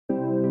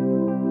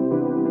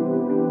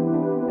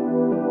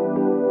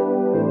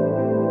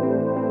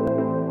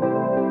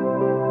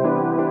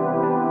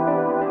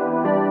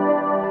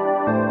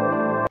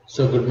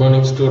So, good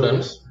morning,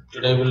 students.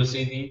 Today we will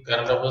see the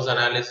current affairs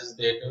analysis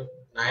data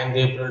 9th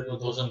April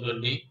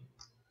 2020.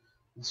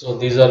 So,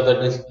 these are the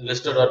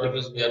listed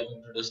articles we are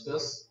going to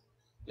discuss.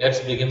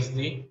 Let's begin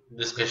the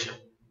discussion.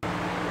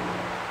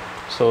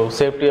 So,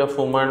 safety of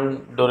women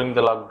during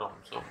the lockdown.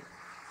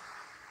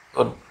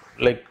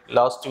 Like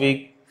last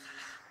week,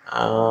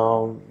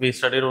 we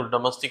studied with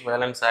Domestic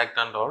Violence Act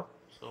and all.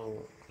 So,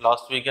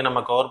 last week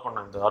we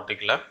covered the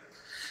article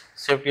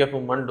safety of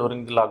women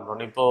during the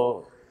lockdown. இப்போ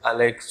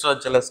அதில் extra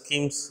சில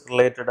schemes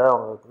ரிலேட்டடாக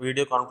அவங்க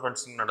video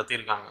conferencing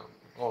நடத்தியிருக்காங்க.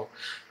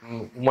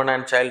 Woman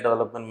and child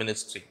development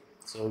ministry.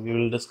 So we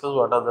will discuss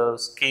what are the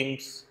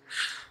schemes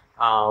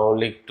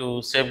like to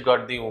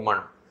safeguard the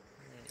woman.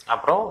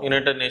 அப்புறம்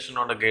United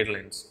நேஷனோட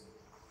guidelines.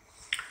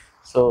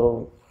 So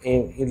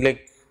இது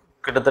like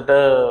கிட்டத்தட்ட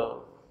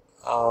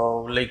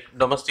like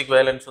domestic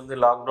violence வந்து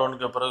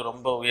லாக்டவுனுக்கு பிறகு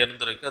ரொம்ப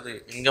உயர்ந்திருக்கு. அது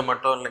இங்கே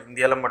மட்டும் இல்லை,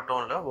 இந்தியாவில்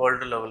மட்டும் இல்லை,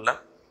 வேர்ல்டு லெவலில்.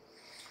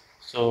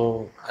 ஸோ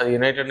அது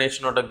யுனைடெட்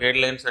நேஷனோட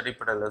கைட்லைன்ஸ்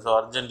அடிப்படையில். So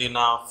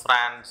Argentina,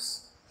 France,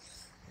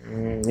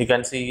 you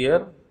can see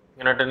year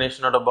United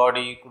நேஷனோட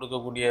பாடி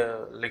கொடுக்கக்கூடிய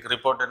லைக்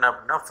ரிப்போர்ட் என்ன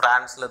அப்படின்னா,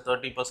 ஃப்ரான்ஸில்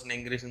 30%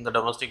 இன்க்ரீஸ் இந்த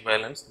domestic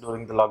violence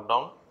during the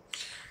lockdown.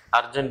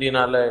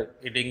 அர்ஜென்டினாவில்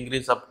it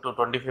increase up to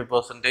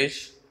 25%.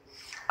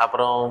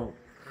 அப்புறம்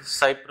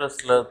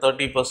சைப்ரஸில்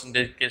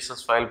 30%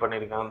 கேசஸ் ஃபைல்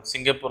பண்ணியிருக்காங்க.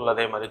 சிங்கப்பூரில்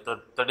அதே மாதிரி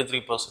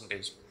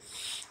 33%.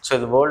 ஸோ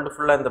இது வேர்ல்டு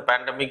ஃபுல்லாக இந்த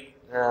பேண்டமிக்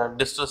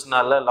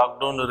டிஸ்ட்ரெஸ்னால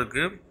லாக்டவுன்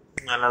இருக்குது.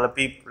 அதனால்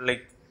people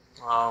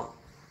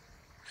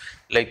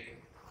like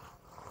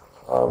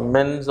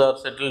mens are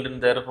settled in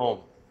their home.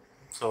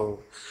 So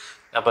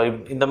அப்போ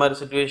இந்த மாதிரி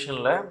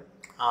சுச்சுவேஷனில்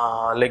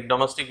லைக்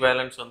டொமஸ்டிக்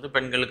வயலன்ஸ் வந்து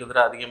பெண்களுக்கு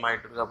எதிராக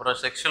அதிகமாகிட்டு இருக்குது. அப்புறம்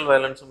செக்ஷுவல்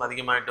வயலன்ஸும்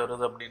அதிகமாகிட்டு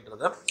வருது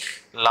அப்படின்றத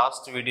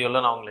லாஸ்ட்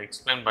வீடியோவில் நான் உங்களுக்கு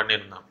எக்ஸ்பிளைன்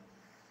பண்ணியிருந்தேன்.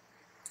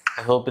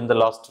 I hope in the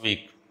last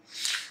week.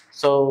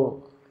 So,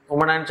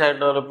 Women and Child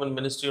Development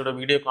Ministry of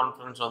video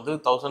conference வந்து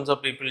thousands of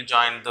people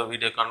joined the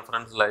video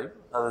conference live.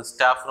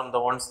 Staff from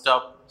the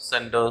one-stop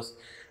centers,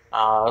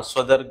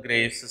 Swadhar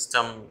Grace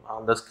system,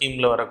 அந்த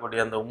ஸ்கீமில்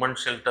வரக்கூடிய அந்த woman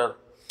shelter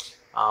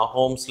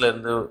ஹோம்ஸில்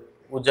இருந்து,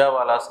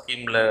 உஜாவாலா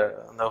ஸ்கீமில்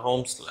அந்த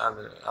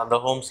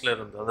ஹோம்ஸில்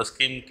இருந்து, அந்த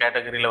ஸ்கீம்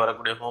கேட்டகரியில்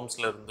வரக்கூடிய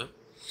ஹோம்ஸில் இருந்து,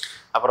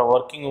 அப்புறம்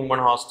ஒர்க்கிங்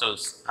உமன்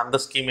ஹாஸ்டல்ஸ் அந்த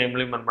ஸ்கீம்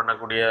இம்ப்ளிமெண்ட்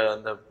பண்ணக்கூடிய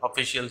அந்த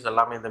அஃபிஷியல்ஸ்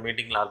எல்லாமே இந்த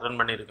மீட்டிங்கில் அட்டெண்ட்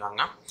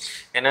பண்ணியிருக்காங்க.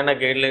 என்னென்ன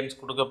கைட்லைன்ஸ்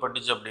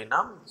கொடுக்கப்பட்டுச்சு அப்படின்னா,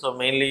 ஸோ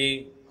மெயின்லி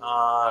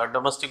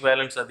டொமஸ்டிக்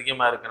வயலன்ஸ்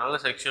அதிகமாக இருக்கனால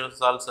செக்ஷுவல்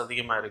அசால்ட்ஸ்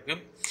அதிகமாக இருக்குது.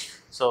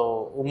 So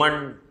woman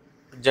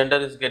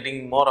gender is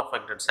getting more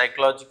affected.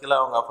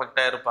 சைக்கலாஜிக்கலாக அவங்க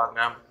அஃபெக்ட் ஆகிருப்பாங்க.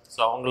 ஸோ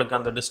அவங்களுக்கு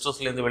அந்த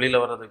டிஸ்ட்ரெஸ்லேருந்து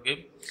வெளியில் வர்றதுக்கு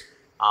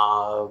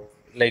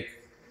லைக்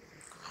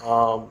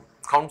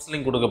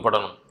கவுன்சிலிங்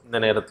கொடுக்கப்படணும் இந்த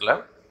நேரத்தில்.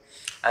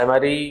 அது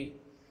மாதிரி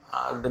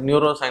the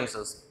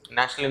neurosciences,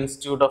 National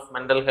Institute of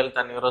Mental Health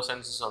and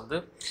Neurosciences வந்து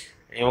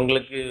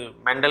இவங்களுக்கு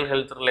மென்டல்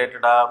ஹெல்த்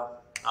ரிலேட்டடாக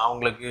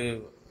அவங்களுக்கு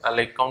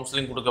லைக்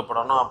கவுன்சிலிங்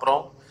கொடுக்கப்படணும்.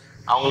 அப்புறம்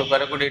அவங்களுக்கு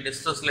வரக்கூடிய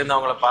டிஸ்ட்ரெஸ்லேருந்து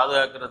அவங்கள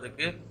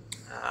பாதுகாக்கிறதுக்கு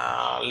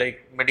லைக்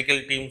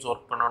மெடிக்கல் டீம்ஸ்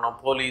ஒர்க் பண்ணணும்,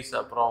 போலீஸ்,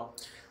 அப்புறம்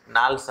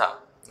நால்சா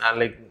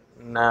like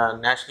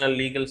national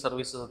legal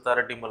services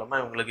authority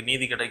மூலமாக இவங்களுக்கு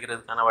நீதி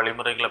கிடைக்கிறதுக்கான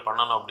வழிமுறைகளை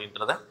பண்ணணும்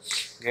அப்படின்றத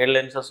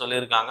கைட்லைன்ஸாக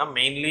சொல்லியிருக்காங்க.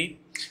 மெயின்லி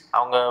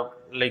அவங்க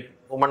like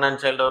woman and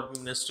child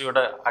development மினிஸ்ட்ரியோட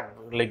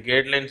like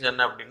guidelines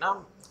என்ன அப்படின்னா,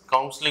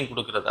 கவுன்சிலிங்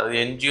கொடுக்குறது. அது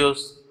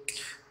NGOs,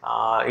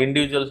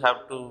 individuals have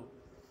to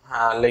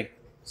like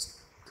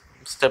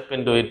step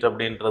in to it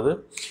அப்படின்றது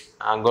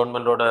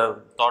கவர்மெண்டோட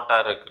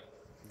தாட்டாக இருக்குது.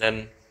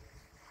 தென்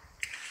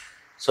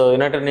ஸோ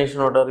யுனைடெட்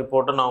நேஷனோட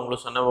ரிப்போர்ட்டை நான்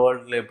உங்களுக்கு சொன்ன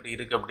வேர்ல்டில் எப்படி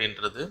இருக்குது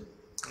அப்படின்றது.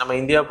 நம்ம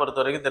இந்தியா பொறுத்த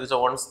வரைக்கும் தெரிஞ்ச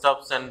ஒன்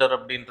ஸ்டாப் சென்டர்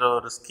அப்படின்ற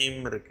ஒரு ஸ்கீம்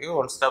இருக்குது.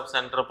 ஒன் ஸ்டாப்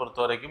சென்டரை பொறுத்த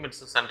வரைக்கும்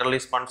it's centrally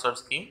sponsored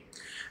scheme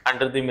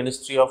under the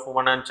ministry of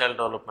woman and child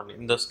development.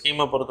 இந்த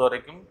ஸ்கீமை பொறுத்த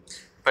வரைக்கும்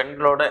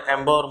பெண்களோட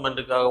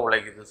எம்பவர்மெண்ட்டுக்காக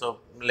உழைக்குது. So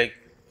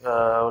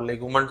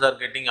like women's are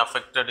getting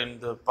affected in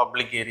the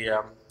public area,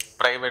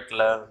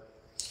 ப்ரைவேட்டில்,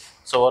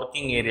 ஸோ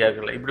ஒர்க்கிங்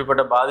ஏரியாக்கள்,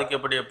 இப்படிப்பட்ட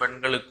பாதிக்கப்பட்ட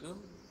பெண்களுக்கு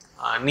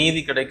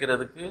நீதி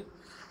கிடைக்கிறதுக்கு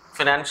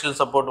ஃபினான்ஷியல்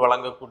சப்போர்ட்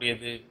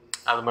வழங்கக்கூடியது.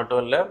 அது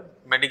மட்டும் இல்லை,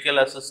 medical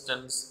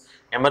assistance,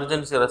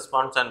 emergency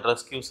response and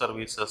rescue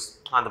services,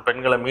 அந்த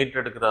பெண்களை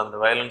மீட்டெடுக்கிற அந்த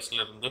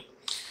வயலன்ஸ்லேருந்து.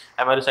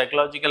 அது மாதிரி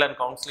சைக்கலாஜிக்கல் அண்ட்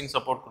கவுன்சிலிங்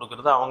சப்போர்ட்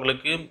கொடுக்குறது.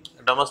 அவங்களுக்கு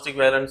டொமஸ்டிக்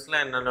வயலன்ஸில்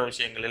என்னென்ன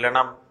விஷயங்கள்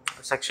இல்லைனா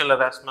செக்ஷுவல்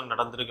ஹராஸ்மெண்ட்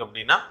நடந்திருக்கு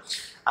அப்படின்னா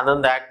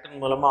அந்தந்த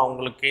ஆக்டின் மூலமாக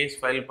அவங்களுக்கு கேஸ்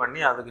ஃபைல்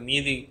பண்ணி அதுக்கு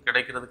நீதி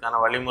கிடைக்கிறதுக்கான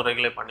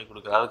வழிமுறைகளை பண்ணி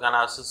கொடுக்குறது,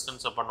 அதுக்கான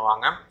அசிஸ்டன்ஸை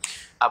பண்ணுவாங்க.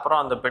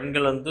 அப்புறம் அந்த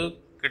பெண்கள் வந்து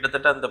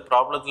கிட்டத்தட்ட அந்த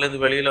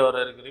ப்ராப்ளத்துலேருந்து வெளியில் வர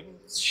இருக்கிற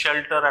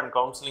shelter and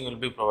counselling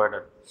will be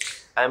provided.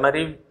 அது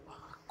மாதிரி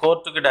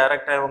கோர்ட்டுக்கு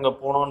டைரெக்டாக இவங்க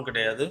போகணுன்னு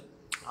கிடையாது,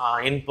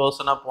 இன்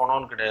பர்சனாக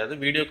போகணுன்னு கிடையாது,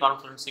 வீடியோ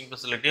கான்ஃபரன்சிங்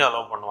ஃபெசிலிட்டி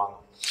அலோவ் பண்ணுவாங்க.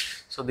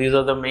 So these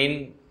are the main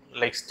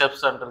like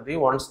steps under the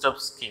one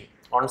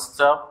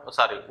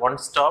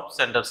stop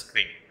centre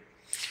scheme.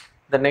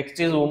 The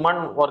next is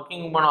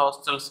working woman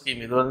hostel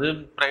scheme. இது வந்து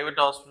ப்ரைவேட்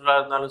ஹாஸ்பிட்டலாக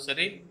இருந்தாலும்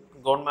சரி,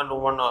 கவர்மெண்ட்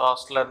உமன்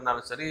ஹாஸ்டலாக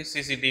இருந்தாலும் சரி,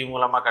 சிசிடிவி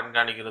மூலமாக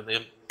கண்காணிக்கிறது,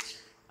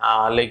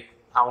 லைக்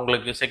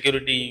அவங்களுக்கு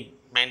செக்யூரிட்டி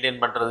மெயின்டைன்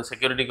பண்ணுறது,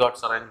 செக்யூரிட்டி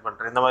கார்ட்ஸ் அரேஞ்ச்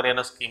பண்ணுறது, இந்த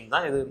மாதிரியான ஸ்கீம்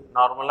தான் இது.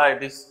 நார்மலாக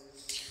it is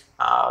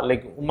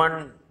like woman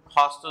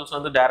hostels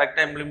வந்து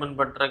டைரெக்டாக இம்ப்ளிமெண்ட்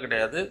பண்ணுறது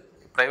கிடையாது,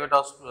 ப்ரைவேட்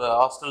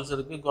ஹாஸ்டல்ஸ்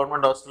இருக்குது,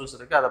 கவர்மெண்ட் ஹாஸ்டல்ஸ்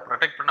இருக்குது. அதை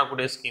ப்ரொடெக்ட்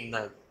பண்ணக்கூடிய ஸ்கீம்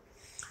தான் இது.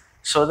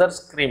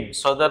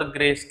 சொதர்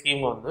கிரே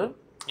ஸ்கீம் வந்து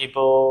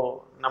இப்போது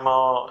நம்ம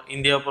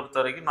இந்தியாவை பொறுத்த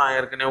வரைக்கும் நான்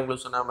ஏற்கனவே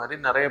உங்களுக்கு சொன்ன மாதிரி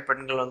நிறைய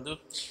பெண்கள் வந்து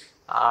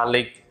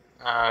லைக்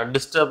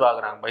டிஸ்டர்ப்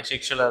ஆகுறாங்க by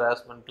sexual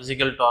harassment,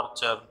 physical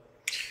torture,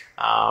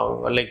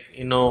 like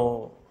இன்னும்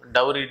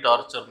டவுரி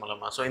டார்ச்சர்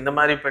மூலமாக. ஸோ இந்த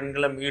மாதிரி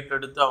பெண்களை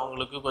மீட்டெடுத்து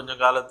அவங்களுக்கு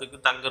கொஞ்சம் காலத்துக்கு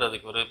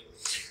தங்குறதுக்கு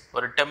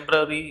ஒரு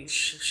டெம்ப்ரரி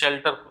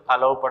ஷெல்டர்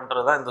அலோவ்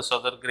பண்ணுறது தான் இந்த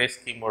சொதர் கிரே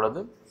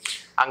ஸ்கீமோடது.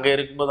 அங்கே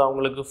இருக்கும்போது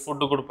அவங்களுக்கு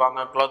ஃபுட்டு கொடுப்பாங்க,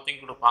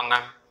 க்ளாத்திங் கொடுப்பாங்க,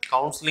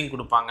 கவுன்சிலிங்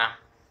கொடுப்பாங்க,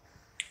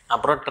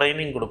 அப்புறம்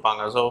ட்ரைனிங்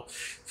கொடுப்பாங்க. ஸோ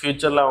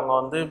ஃப்யூச்சரில் அவங்க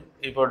வந்து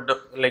இப்போ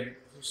லைக்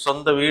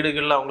சொந்த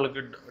வீடுகளில்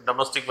அவங்களுக்கு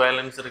டொமஸ்டிக்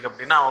வயலன்ஸ் இருக்குது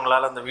அப்படின்னா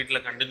அவங்களால அந்த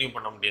வீட்டில் கண்டினியூ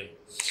பண்ண முடியாது.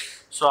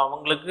 ஸோ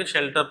அவங்களுக்கு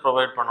ஷெல்டர்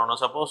ப்ரொவைட் பண்ணணும்.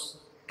 சப்போஸ்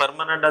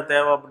பெர்மனெண்ட்டாக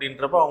தேவை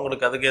அப்படின்றப்போ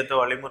அவங்களுக்கு அதுக்கேற்ற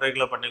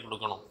வழிமுறைகளை பண்ணி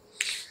கொடுக்கணும்.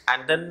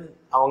 அண்ட் தென்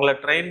அவங்கள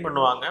ட்ரெயின்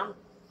பண்ணுவாங்க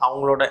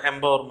அவங்களோட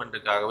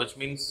எம்பவர்மெண்ட்டுக்காக, which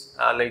means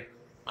like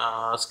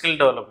skill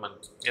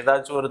development,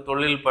 ஏதாச்சும் ஒரு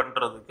தொழில்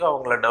பண்ணுறதுக்கு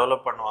அவங்கள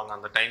டெவலப் பண்ணுவாங்க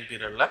அந்த டைம்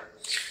பீரியடில்.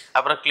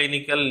 அப்புறம்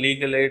கிளினிக்கல்,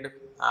 லீகல் எய்ட்,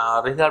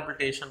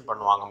 ரிஹாபிலிட்டேஷன்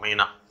பண்ணுவாங்க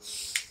மெயினாக.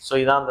 ஸோ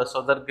இதான் அந்த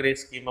சொதர் கிரே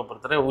ஸ்கீமை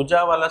பொறுத்தவரை.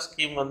 உஜாவாலா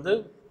ஸ்கீம் வந்து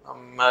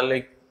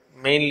like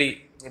mainly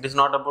it is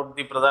not about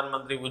the Pradhan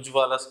Mantri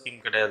Ujjwala scheme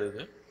கிடையாது.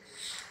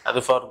 அது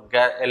for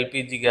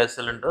LPG gas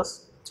cylinders.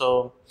 So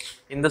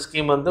இந்த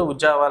ஸ்கீம் வந்து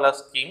உஜாவாலா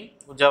ஸ்கீம்,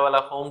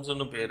 உஜாவாலா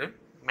ஹோம்ஸ்னு பேர்.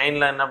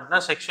 மெயினில் என்ன அப்படின்னா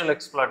sexual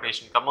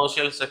exploitation,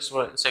 commercial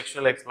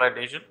sexual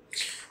exploitation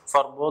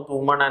for both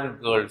woman and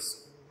girls.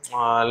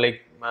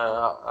 Like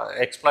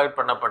exploit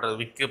பண்ணப்படுறது,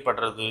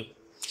 விற்கப்படுறது,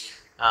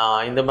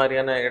 இந்த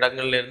மாதிரியான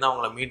இடங்கள்லேருந்து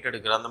அவங்கள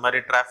மீட்டெடுக்கிற, அந்த மாதிரி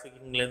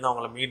டிராஃபிக்கிங்லேருந்து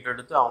அவங்கள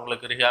மீட்டெடுத்து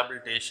அவங்களுக்கு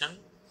ரிஹாபிலிட்டேஷன்,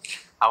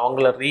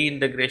 அவங்கள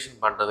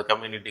ரீஇன்டகிரேஷன் பண்ணுறது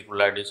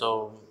கம்யூனிட்டிக்குள்ளாடி. ஸோ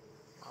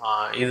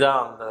இதுதான்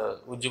அந்த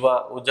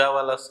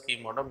உஜாவாலா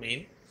ஸ்கீமோட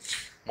main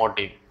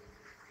motive.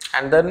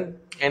 And then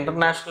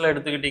international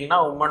எடுத்துக்கிட்டிங்கன்னா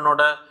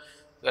உமனோட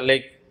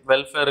லைக்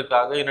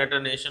வெல்ஃபேருக்காக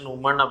யுனைடெட் நேஷன்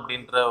உமன்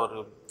அப்படின்ற ஒரு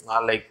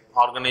லைக்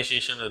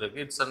ஆர்கனைசேஷன்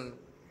இருக்குது. It's an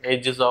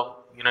ages of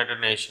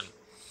United nation.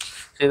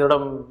 So இதோட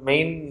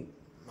மெயின்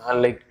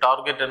லைக்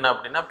டார்கெட் என்ன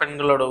அப்படின்னா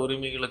பெண்களோட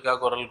உரிமைகளுக்காக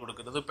குரல்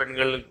கொடுக்கறது.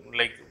 பெண்கள்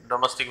லைக்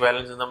டொமஸ்டிக்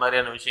வயலன்ஸ் இந்த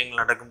மாதிரியான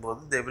விஷயங்கள்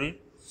நடக்கும்போது they will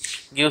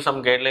give some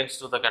guidelines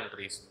to the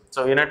countries. So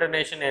United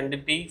Nations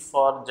Entity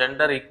for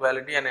Gender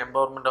Equality and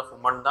Empowerment of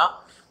Women தான்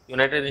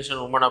யுனைடெட்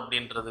நேஷன் உமன்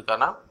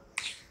அப்படின்றதுக்கான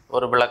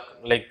ஒரு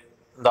லைக்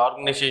இந்த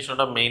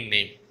ஆர்கனைசேஷனோட மெயின்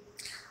நேம்.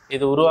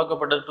 இது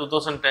உருவாக்கப்பட்டது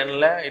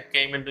 2010. It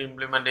came in to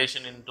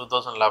implementation in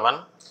 2011.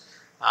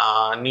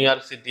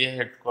 New York சிட்டியை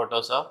head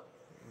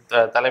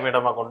குவார்ட்டர்ஸாக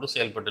தலைமையிடமாக கொண்டு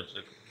செயல்பட்டு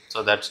இருக்கு. So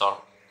that's all.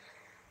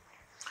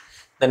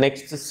 The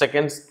next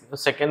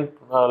second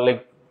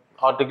like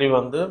article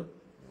வந்து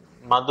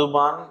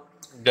Madhuban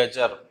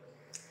Gajar.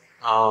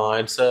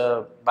 It's a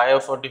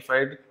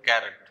biofortified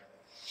carrot.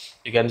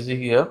 You can see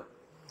here.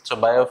 So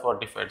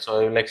biofortified. So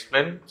I will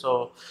explain. So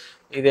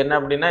இது என்ன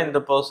அப்படின்னா இந்த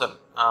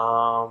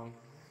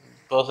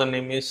person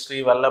name is Sri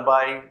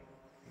Vallabhai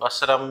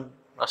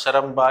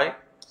Vasarambai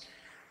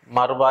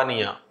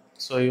Marvania.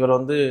 So இவர்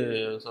வந்து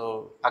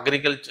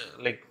agriculture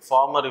like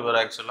farmer இவர்.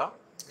 ஆக்சுவலாக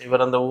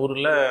இவர் அந்த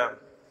ஊரில்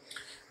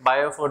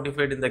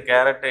பயோஃபோர்ட்டிஃபைட் இந்த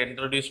கேரட்டை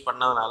இன்ட்ரடியூஸ்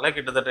பண்ணதுனால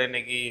கிட்டத்தட்ட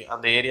இன்றைக்கி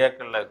அந்த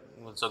ஏரியாக்களில்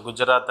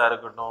குஜராத்தாக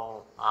இருக்கட்டும்,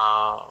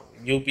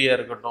 யூபியாக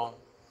இருக்கட்டும்,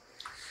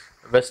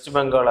 வெஸ்ட்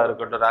பெங்காலாக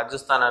இருக்கட்டும்,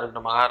 ராஜஸ்தானாக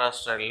இருக்கட்டும்,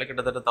 மகாராஷ்டிராவில்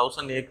கிட்டத்தட்ட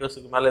 1000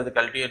 ஏக்கர்ஸுக்கு மேலே இது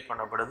கல்டிவேட்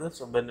பண்ணப்படுது.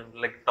 So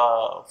like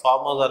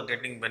farmers are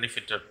getting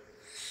benefited.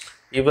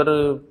 இவர்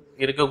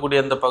இருக்கக்கூடிய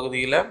அந்த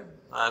பகுதியில்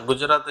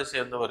குஜராத்தை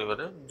சேர்ந்தவர்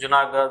இவர்.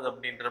 ஜுனாகத்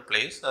அப்படின்ற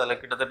பிளேஸ், அதில்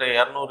கிட்டத்தட்ட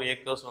 200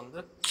 ஏக்கர்ஸ்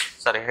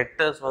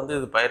ஹெக்டர்ஸ் வந்து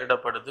இது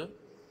பயிரிடப்படுது.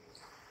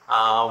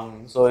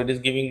 So it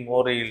is giving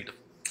more yield.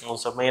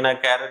 So மெயினாக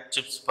கேரட்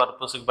சிப்ஸ்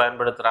பர்பஸுக்கு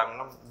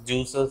பயன்படுத்துகிறாங்க.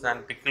 ஜூஸஸ்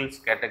அண்ட் பிக்கிள்ஸ்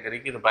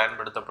கேட்டகரிக்கு இது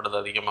பயன்படுத்தப்படுது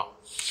அதிகமாக.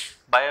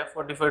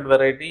 பயோஃபோர்ட்டிஃபைட்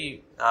வெரைட்டி.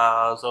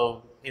 ஸோ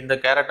இந்த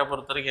கேரட்டை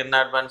பொறுத்த வரைக்கும்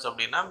என்ன அட்வான்ஸ்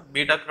அப்படின்னா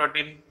பீட்டா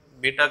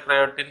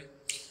கரோட்டின்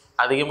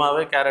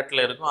அதிகமாகவே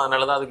கேரட்டில் இருக்கும்.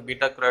 அதனால தான் அதுக்கு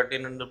பீட்டா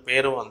கரோட்டின்னு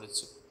பேரும்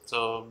வந்துச்சு. So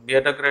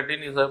beta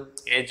carotene is a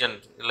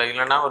agent,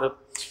 இல்லைன்னா ஒரு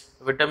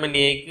விட்டமின்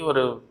ஏக்கு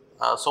ஒரு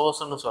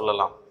சோர்ஸ்ன்னு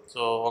சொல்லலாம்.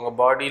 ஸோ உங்கள்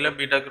பாடியில்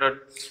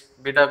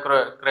பீட்டா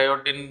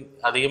கரோட்டின்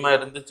அதிகமாக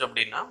இருந்துச்சு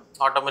அப்படின்னா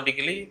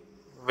ஆட்டோமேட்டிக்கலி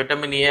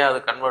விட்டமின் ஏ அது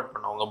கன்வெர்ட்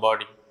பண்ணும் உங்கள்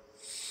பாடி.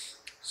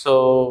 ஸோ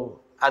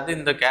அது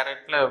இந்த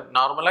கேரட்டில்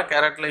நார்மலாக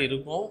கேரட்டில்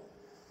இருக்கும்,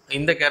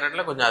 இந்த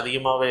கேரட்டில் கொஞ்சம்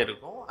அதிகமாகவே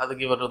இருக்கும்.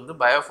 அதுக்கு இவர் வந்து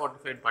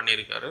பயோஃபோர்ட்டிஃபைட்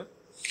பண்ணியிருக்காரு.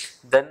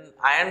 தென்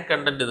அயர்ன்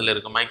கண்டென்ட் இதில்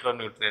இருக்குது, மைக்ரோ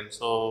நியூட்ரியன்ட்.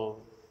 ஸோ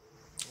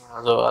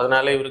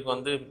அதனால இவருக்கு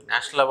வந்து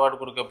நேஷ்னல் அவார்டு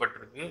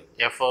கொடுக்கப்பட்டிருக்கு.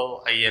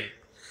 FOIN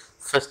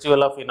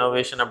ஃபெஸ்டிவல் ஆஃப்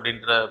இன்னோவேஷன்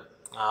அப்படின்ற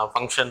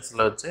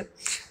ஃபங்க்ஷன்ஸில் வச்சு.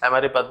 அது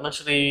மாதிரி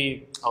பத்மஸ்ரீ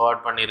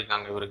அவார்ட்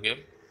பண்ணியிருக்காங்க இவருக்கு.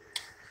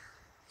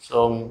 ஸோ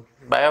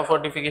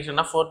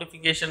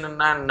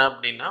ஃபோர்ட்டிஃபிகேஷன்னா என்ன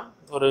அப்படின்னா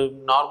ஒரு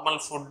நார்மல்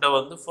ஃபுட்டை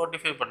வந்து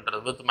ஃபோர்ட்டிஃபை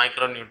பண்ணுறது வித்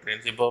மைக்ரோ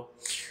நியூட்ரியன்ஸ்.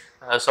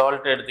 இப்போது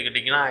சால்ட்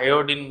எடுத்துக்கிட்டிங்கன்னா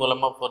அயோடின்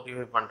மூலமாக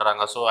ஃபோர்ட்டிஃபை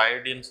பண்ணுறாங்க. ஸோ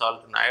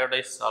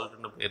அயோடைஸ்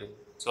சால்ட்டுன்னு பேர்.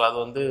 ஸோ அது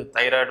வந்து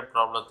தைராய்டு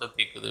ப்ராப்ளத்தை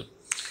தீர்க்குது.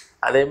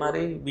 அதே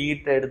மாதிரி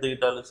வீட்டை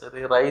எடுத்துக்கிட்டாலும் சரி,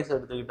 ரைஸ்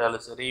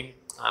எடுத்துக்கிட்டாலும் சரி,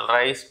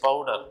 ரைஸ்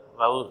பவுடர்,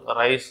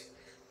 ரைஸ்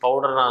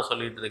பவுடர் நான்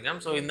சொல்லிட்டு இருக்கேன்.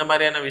 ஸோ இந்த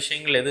மாதிரியான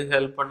விஷயங்கள் எது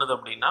ஹெல்ப் பண்ணுது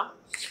அப்படின்னா,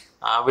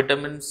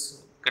 விட்டமின்ஸ்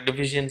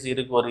டெஃபிஷியன்சி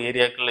இருக்குது ஒரு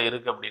ஏரியாக்களில்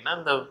இருக்குது அப்படின்னா,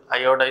 இந்த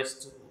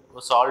அயோடைஸ்ட்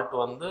சால்ட்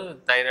வந்து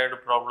தைராய்டு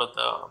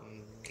ப்ராப்ளத்தை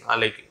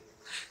லைக்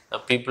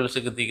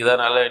பீப்புள்ஸுக்கு தீக்குது.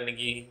 அதனால்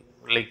இன்றைக்கி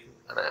like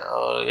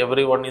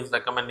every one is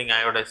recommending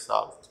iodised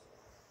salt.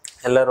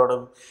 எல்லாரோட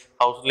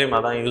ஹவுஸ்லேயும்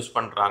அதான் யூஸ்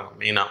பண்ணுறாங்க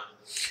மெயினாக.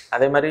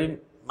 அதே மாதிரி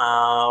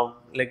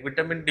லைக்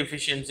விட்டமின்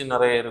டிஃபிஷியன்சி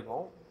நிறைய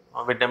இருக்கும்.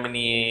 Vitamin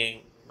A,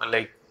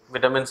 like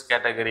vitamins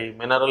category,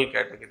 mineral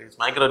categories,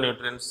 micro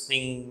nutrients,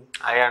 sink,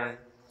 iron.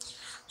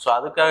 So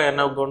அதுக்காக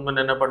என்ன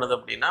கவர்மெண்ட் என்ன பண்ணுது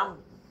அப்படின்னா,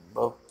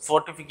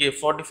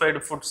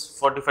 ஃபோர்ட்டிஃபைடு ஃபுட்ஸ்,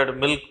 ஃபோர்ட்டிஃபைடு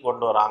மில்க்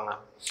கொண்டு வராங்க.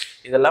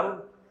 இதெல்லாம்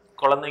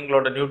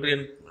குழந்தைங்களோட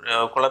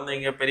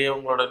குழந்தைங்க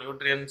பெரியவங்களோட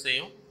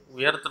நியூட்ரியன்ஸையும்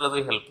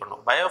உயர்த்துறதுக்கு ஹெல்ப்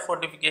பண்ணும்.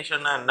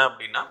 பயோஃபோர்ட்டிஃபிகேஷன்னா என்ன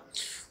அப்படின்னா,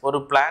 ஒரு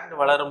பிளான்ட்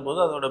வளரும்போது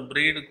அதோட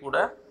ப்ரீடு கூட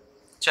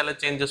சில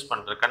சேஞ்சஸ்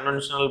பண்ணுறது,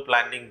 conventional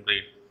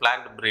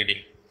plant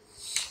breeding.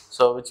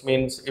 So which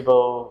means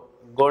இப்போது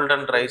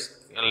golden rice,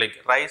 like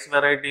rice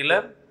வெரைட்டியில்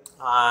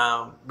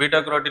beta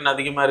குரோட்டின்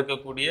அதிகமாக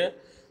இருக்கக்கூடிய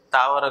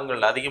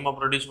தாவரங்கள், அதிகமாக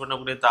ப்ரொடியூஸ்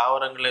பண்ணக்கூடிய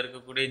தாவரங்கள்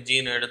இருக்கக்கூடிய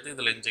ஜீனை எடுத்து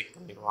இதில் இன்ஜெக்ட்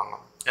பண்ணிடுவாங்க.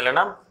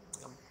 இல்லைன்னா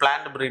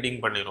பிளான்ட் ப்ரீடிங்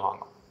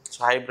பண்ணிடுவாங்க. ஸோ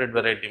ஹைப்ரிட்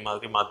வெரைட்டி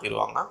மாதிரி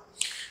மாற்றிடுவாங்க.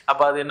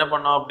 அப்போ அது என்ன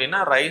பண்ணோம் அப்படின்னா,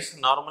 ரைஸ்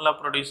நார்மலாக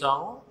ப்ரொடியூஸ்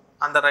ஆகும்,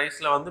 அந்த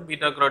ரைஸில் வந்து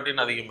பீட்டா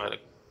குரோட்டின் அதிகமாக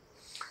இருக்குது.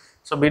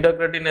 ஸோ பீட்டா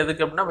குரோட்டின்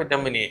எதுக்கு அப்படின்னா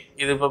விட்டமின் ஏ.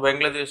 இது இப்போ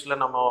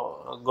பெங்களாதேஷில் நம்ம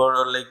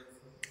லைக்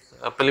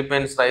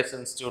பிலிப்பைன்ஸ் ரைஸ்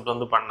இன்ஸ்டியூட்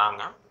வந்து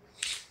பண்ணாங்க.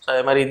 ஸோ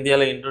அதே மாதிரி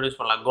இந்தியாவில் இன்ட்ரடியூஸ்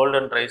பண்ணலாம்,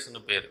 கோல்டன்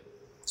ரைஸ்னு பேர்.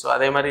 ஸோ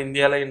அதே மாதிரி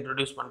இந்தியாவில்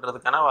இன்ட்ரடியூஸ்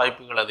பண்ணுறதுக்கான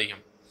வாய்ப்புகள்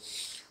அதிகம்.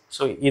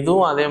 ஸோ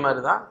இதுவும் அதே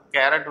மாதிரி தான்,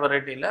 கேரட்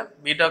வெரைட்டியில்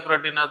பீட்டா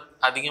குரோட்டினை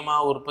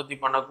அதிகமாக உற்பத்தி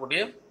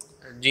பண்ணக்கூடிய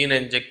ஜீனை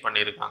இன்ஜெக்ட்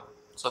பண்ணியிருக்காங்க.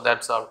 So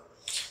that's all.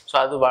 ஸோ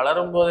அது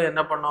வளரும்போது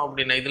என்ன பண்ணோம்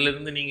அப்படின்னா,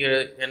 இதிலிருந்து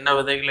நீங்கள் என்ன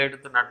விதைகளை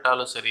எடுத்து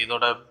நட்டாலும் சரி,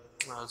 இதோட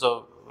ஸோ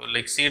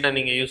லைக் சீடை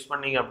நீங்கள் யூஸ்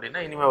பண்ணீங்க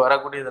அப்படின்னா, இனிமேல்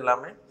வரக்கூடியது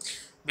எல்லாமே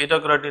பீட்டா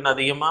குரோட்டின்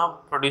அதிகமாக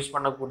ப்ரொடியூஸ்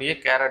பண்ணக்கூடிய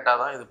கேரட்டாக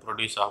தான் இது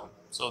ப்ரொடியூஸ் ஆகும்.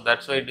 So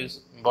that's why it is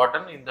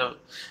important.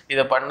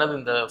 இதை பண்ணது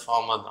இந்த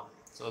ஃபார்மர் தான்.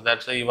 So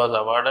that's why he was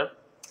awarded.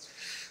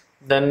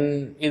 தென்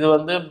இது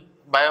வந்து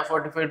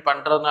பயோஃபோர்ட்டிஃபைட்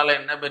பண்ணுறதுனால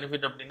என்ன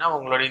பெனிஃபிட் அப்படின்னா,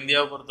 உங்களோட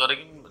இந்தியாவை பொறுத்த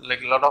வரைக்கும்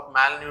லைக் லாட் ஆஃப்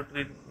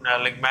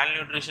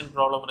மேல்நியூட்ரிஷன்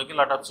ப்ராப்ளம் இருக்குது.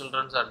 Lot of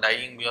children's R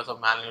dyeing because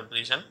of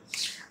மேல்நியூட்ரிஷன்.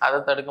 அதை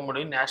தடுக்க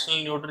முடியும்.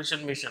 National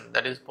nutrition mission,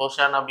 that is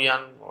Poshan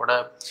அபியானோட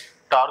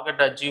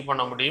target achieve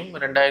பண்ண முடியும்.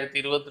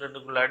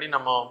 2022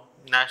 நம்ம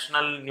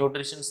நேஷ்னல்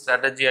நியூட்ரிஷன்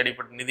ஸ்ட்ராட்டஜி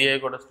நிதி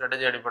ஆயோகோட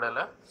ஸ்ட்ராட்டஜி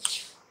அடிப்படையில்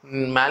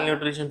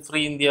மேல்நியூட்ரிஷன் ஃப்ரீ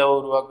இந்தியாவை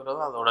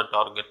உருவாக்குறது அதோட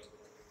டார்கெட்.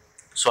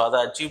 ஸோ அதை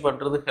அச்சீவ்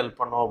பண்ணுறது ஹெல்ப்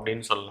பண்ணோம்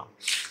அப்படின்னு சொல்லலாம்.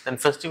 தென்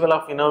ஃபெஸ்டிவல்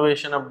ஆஃப்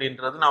இனோவேஷன்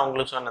அப்படின்றது நான்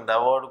உங்களுக்கு சொன்னேன். இந்த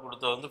அவார்டு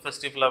கொடுத்தது வந்து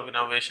festival of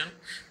innovation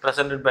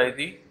presented by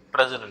the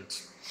president.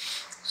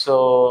 So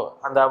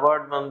அந்த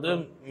அவார்டு வந்து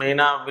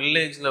மெயினாக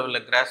வில்லேஜ்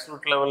லெவலில், கிராஸ்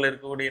ரூட் லெவலில்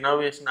இருக்கக்கூடிய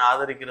இனோவேஷனை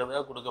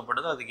ஆதரிக்கிறதுக்காக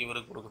கொடுக்கப்படுது. அதுக்கு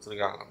இவருக்கு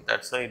கொடுத்துருக்காங்க.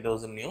 That's why it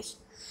was in news.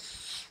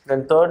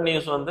 Then third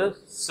news வந்து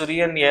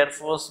Syrian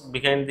air force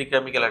behind the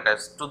chemical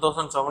attacks.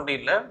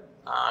 2017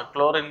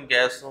 chlorine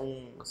கேஸும்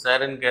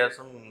சேரின்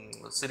கேஸும்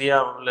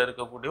சிரியாவில்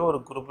இருக்கக்கூடிய ஒரு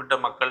குறிப்பிட்ட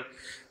மக்கள்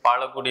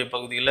வாழக்கூடிய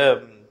பகுதியில்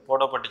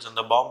போடப்பட்டுச்சு.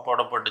 அந்த பாம்பு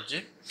போடப்பட்டுச்சு.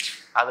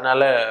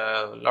 அதனால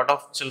லாட்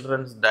ஆஃப்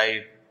சில்ட்ரன்ஸ்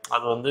டைட்.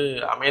 அது வந்து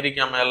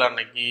அமெரிக்கா மேலே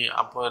அன்னைக்கு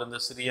அப்போ இருந்த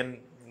சிரியன்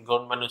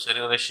கவர்மெண்ட்டும்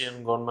சரி, ரஷ்யன்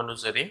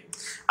கவர்மெண்ட்டும் சரி,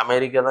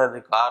 அமெரிக்கா தான்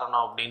இது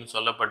காரணம் அப்படின்னு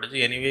சொல்லப்பட்டுச்சு.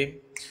 Anyway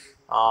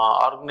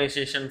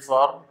organisation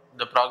for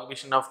the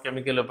prohibition of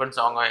chemical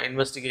weapons அவங்க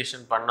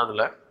இன்வெஸ்டிகேஷன்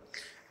பண்ணதில்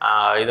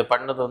இதை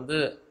பண்ணது வந்து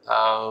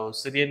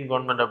சிரியன்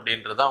கவர்மெண்ட்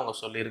அப்படின்றத அவங்க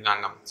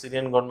சொல்லியிருக்காங்க.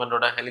 சிரியன்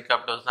கவர்மெண்ட்டோட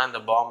ஹெலிகாப்டர்ஸ் தான்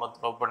இந்த பாம்பை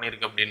த்ரோ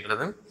பண்ணியிருக்கு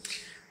அப்படின்றது.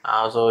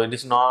 So it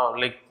is not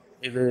like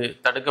இது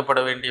தடுக்கப்பட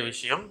வேண்டிய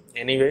விஷயம்.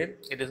 Anyway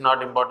it is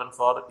not important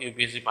for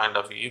UPSC point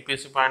of view.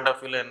 UPSC point of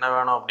வியூவில் என்ன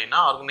வேணும் அப்படின்னா,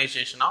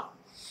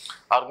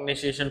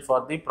 organisation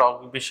for the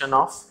prohibition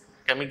of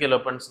chemical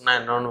வெப்பன்ஸ்னால்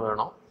என்னன்னு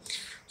வேணும்.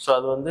 ஸோ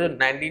அது வந்து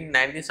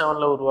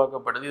 1997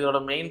 உருவாக்கப்படுது. இதோட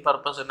மெயின்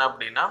பர்பஸ் என்ன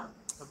அப்படின்னா,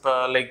 இப்போ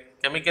லைக்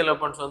கெமிக்கல்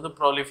வெப்பன்ஸ் வந்து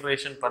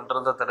ப்ராலிஃபரேஷன்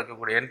பண்ணுறதை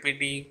தடுக்கக்கூடிய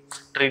NPT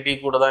ட்ரீட்டி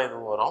கூட தான் இது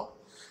வரும்.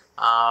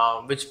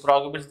 Which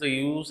ப்ராகிபிட்ஸ் the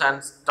use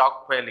and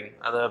stock boiling.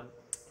 அதை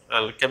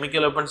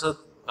கெமிக்கல் வெப்பன்ஸை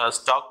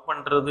ஸ்டாக்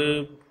பண்ணுறது,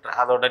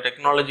 அதோட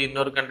டெக்னாலஜி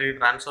இன்னொரு கண்ட்ரி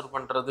ட்ரான்ஸ்ஃபர்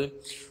பண்ணுறது,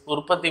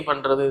 உற்பத்தி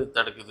பண்ணுறது இது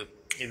தடுக்குது.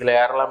 இதில்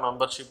யாரெல்லாம்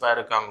மெம்பர்ஷிப்பாக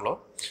இருக்காங்களோ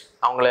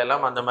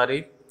அவங்களையெல்லாம் அந்த மாதிரி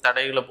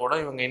தடைகளை போட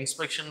இவங்க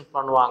இன்ஸ்பெக்ஷன்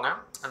பண்ணுவாங்க.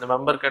 அந்த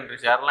மெம்பர்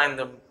கண்ட்ரிஸ் யாரெல்லாம்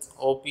இந்த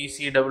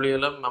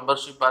OPCWல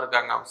மெம்பர்ஷிப்பாக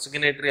இருக்காங்க,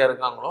 சிக்னேட்டரியாக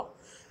இருக்காங்களோ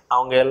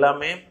அவங்க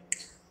எல்லாமே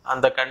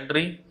அந்த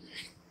கண்ட்ரி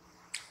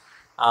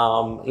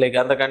லைக்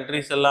அந்த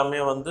கண்ட்ரிஸ் எல்லாமே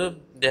வந்து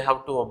they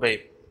have to obey.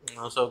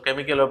 So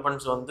chemical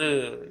weapons வந்து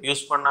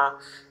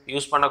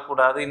யூஸ்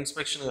பண்ணக்கூடாது,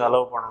 இன்ஸ்பெக்ஷனுக்கு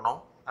அலோவ் பண்ணணும்.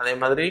 அதே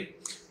மாதிரி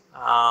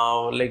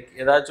லைக்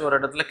ஏதாச்சும் ஒரு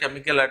இடத்துல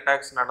கெமிக்கல்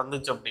அட்டாக்ஸ்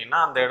நடந்துச்சு அப்படின்னா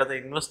அந்த இடத்த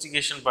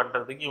இன்வெஸ்டிகேஷன்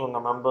பண்ணுறதுக்கு இவங்க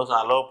மெம்பர்ஸ்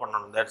அலோவ்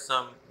பண்ணணும். That's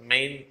a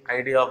main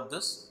idea of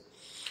this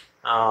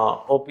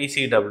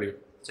OPCW.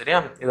 சரியா?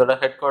 இதோட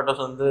ஹெட்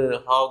குவார்ட்டர்ஸ் வந்து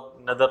ஹாக்,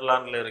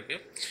 நெதர்லாண்டில் இருக்குது.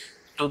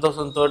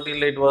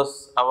 2013 it was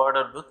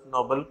awarded with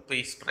Nobel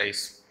Peace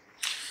Prize.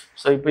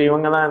 So இப்போ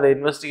இவங்க தான் இந்த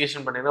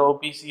இன்வெஸ்டிகேஷன் பண்ணிடுறோம்.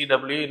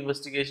 OPCW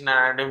investigation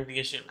and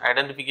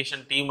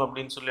identification team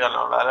அப்படின்னு சொல்லி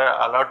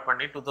அலாட்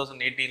பண்ணி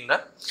 2018 இந்த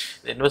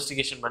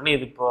இன்வெஸ்டிகேஷன் பண்ணி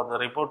இது இப்போ அந்த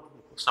ரிப்போர்ட்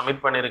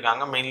சப்மிட்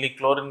பண்ணியிருக்காங்க. Mainly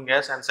chlorine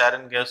case and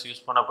சாரின் case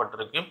use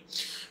பண்ணப்பட்டிருக்கு.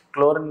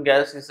 Chlorine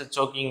case is a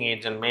soaking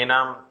agent.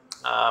 மெயினாக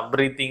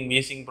ப்ரீத்திங்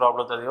வீசிங்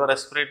ப்ராப்ளத்தை அதிகம்,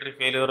 ரெஸ்பிரேட்டரி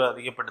ஃபெயிலியரை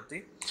அதிகப்படுத்தி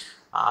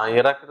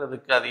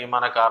இறக்குறதுக்கு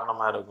அதிகமான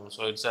காரணமாக இருக்கும்.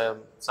 So it's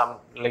some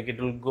like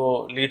it will go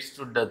leads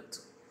to death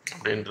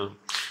அப்படின்றது.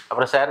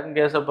 அப்புறம் சாரின்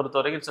கேஸை பொறுத்த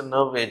வரைக்கும் இட்ஸ்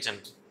நர்வ்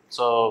ஏஜென்ட்.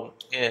 ஸோ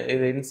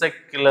இது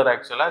இன்செக்ட் கில்லர்.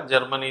 ஆக்சுவலாக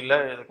ஜெர்மனியில்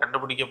இது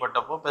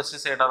கண்டுபிடிக்கப்பட்டப்போ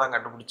பெஸ்டிசைடாக தான்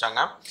கண்டுபிடிச்சாங்க.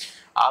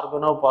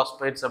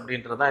 ஆர்கனோபாஸ்பேட்ஸ்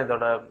அப்படின்றது தான்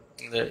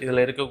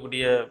இதில்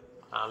இருக்கக்கூடிய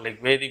லைக்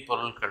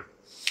வேதிப்பொருட்கள்.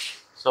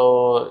 ஸோ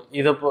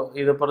இதை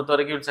பொறுத்த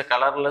வரைக்கும் it's a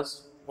colourless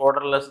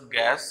odourless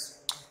case,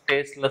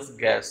 tasteless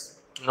case,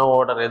 no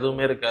ஓடர்,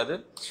 எதுவுமே இருக்காது.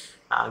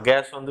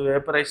 கேஸ் வந்து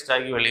வேப்பரைஸ்ட்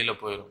ஆகி வெளியில்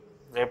போயிடும்,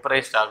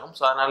 வேப்பரைஸ்ட் ஆகும்.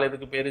 ஸோ அதனால்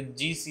இதுக்கு பேர்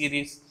G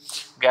சீரீஸ்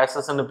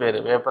கேஸஸ்ன்னு பேர்,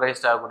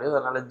 வேப்பரைஸ்ட் ஆகக்கூடியது.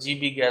 அதனால்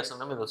GB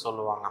கேஸ்ன்னு இதை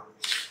சொல்லுவாங்க.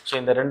 ஸோ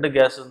இந்த 2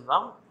 கேஸஸ்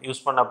தான்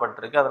யூஸ்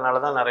பண்ணப்பட்டிருக்கு. அதனால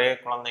தான் நிறைய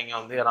குழந்தைங்க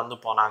வந்து இறந்து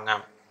போனாங்க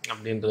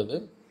அப்படின்றது.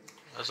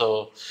 ஸோ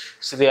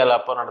சிரியாவில்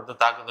அப்போ நடந்த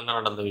தாக்குதலில்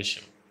நடந்த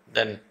விஷயம்.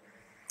 தென்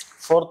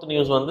 4th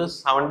நியூஸ் வந்து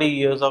 70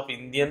 years of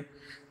Indian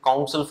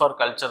council for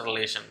culture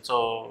relation. So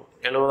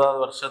 70வது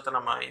வருஷத்தை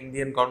நம்ம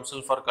Indian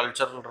council for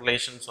cultural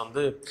relations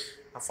வந்து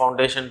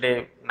ஃபவுண்டேஷன் டே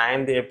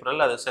 9th April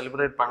அதை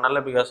செலிப்ரேட் பண்ணலை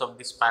because of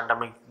this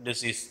pandemic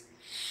disease.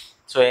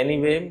 So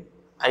anyway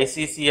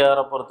ICCR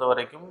பொறுத்த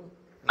வரைக்கும்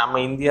நம்ம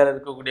இந்தியாவில்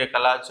இருக்கக்கூடிய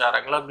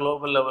கலாச்சாரங்களை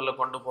குளோபல் லெவலில்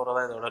கொண்டு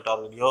போகிறதா இதோட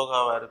டார்கெட்.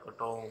 யோகாவாக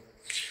இருக்கட்டும்,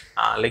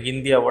 லைக்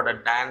இந்தியாவோட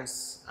டான்ஸ்,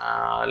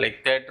 லைக்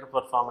தேட்டர்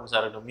பர்ஃபார்மன்ஸாக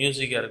இருக்கட்டும்,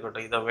 மியூசிக்காக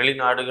இருக்கட்டும், இதை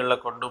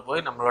வெளிநாடுகளில் கொண்டு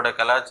போய் நம்மளோட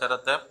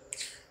கலாச்சாரத்தை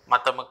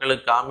மற்ற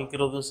மக்களுக்கு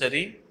காமிக்கிறதும்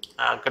சரி.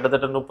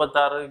 கிட்டத்தட்ட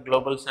 36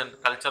 குளோபல்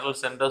கல்ச்சரல்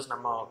சென்டர்ஸ்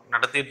நம்ம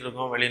நடத்திட்டு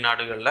இருக்கோம்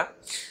வெளிநாடுகளில்.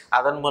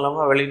 அதன்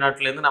மூலமாக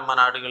வெளிநாட்டிலேருந்து நம்ம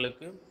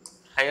நாடுகளுக்கு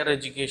ஹையர்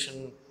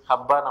எஜுகேஷன்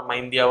ஹப்பாக நம்ம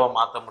இந்தியாவை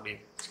மாற்ற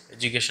முடியும்,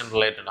 எஜுகேஷன்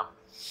ரிலேட்டடாக.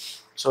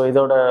 ஸோ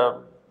இதோட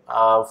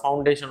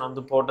ஃபவுண்டேஷன்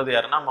வந்து போட்டது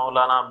யாருன்னா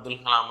Maulana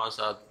Abdul Kalam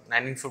Azad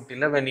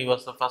 1950 when he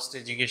was the first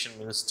education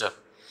minister.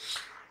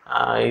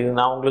 இது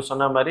நான் உங்களுக்கு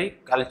சொன்ன மாதிரி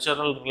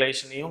கல்ச்சரல்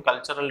ரிலேஷனையும்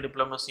கல்ச்சரல்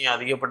டிப்ளமஸியும்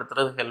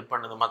அதிகப்படுத்துறது ஹெல்ப்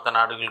பண்ணுது மற்ற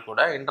நாடுகள் கூட.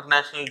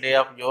 இன்டர்நேஷ்னல் டே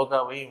ஆஃப்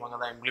யோகாவையும் இவங்க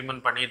தான்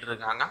இம்ப்ளிமெண்ட் பண்ணிகிட்டு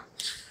இருக்காங்க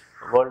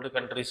world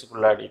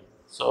கண்ட்ரிஸுக்குள்ளாடி.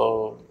 So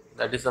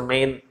that is the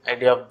main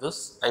idea of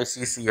this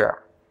ICCR.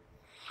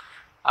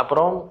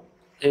 அப்புறம்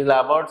இதில்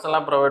அவார்ட்ஸ்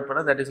எல்லாம் ப்ரொவைட்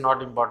பண்ண that is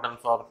not important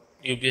for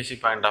UPSC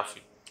point of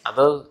view.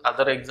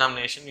 Other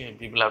examination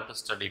people have to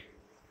study.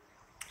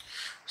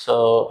 So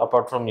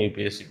apart from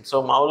UPSC. So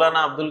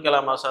Maulana Abdul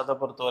Kalam ஆசாத்தை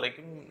பொறுத்த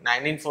வரைக்கும்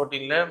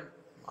 1914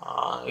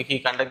 he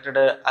conducted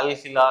அல்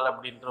ஹிலால்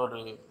அப்படின்ற ஒரு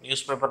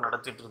news paper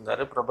நடத்திட்டு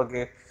இருந்தார்.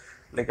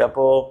 லைக்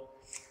அப்போது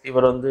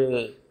இவர் வந்து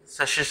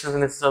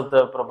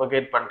செஷனிசத்தை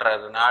ப்ரொபகேட்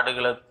பண்ணுறாரு,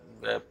 நாடுகளை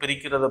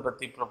பிரிக்கிறத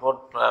பற்றி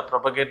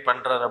ப்ரொபகேட்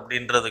பண்ணுறாரு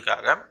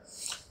அப்படின்றதுக்காக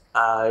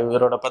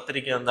இவரோட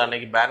பத்திரிக்கை வந்து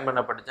அன்னைக்கு pan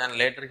பண்ணப்பட்டுச்சு. And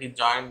later he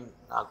join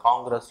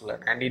காங்கிரஸில்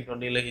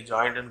 1920 he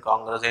join in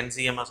Congress,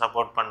 NCM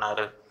support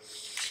பண்ணார்.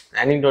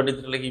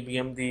 1923 he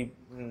PM the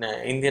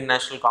Indian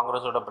national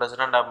காங்கிரஸோட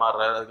பிரசிடெண்ட்டாக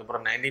மாறுறாரு.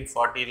 அதுக்கப்புறம்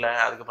 1940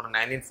 அதுக்கப்புறம்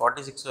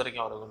 1946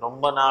 வரைக்கும் அவருக்கு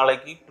ரொம்ப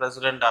நாளைக்கு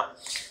பிரசிடெண்ட்டாக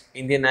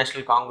இந்தியன்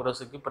நேஷனல்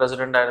காங்கிரஸுக்கு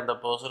பிரசிடெண்ட்டாக இருந்த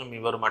பர்சனும்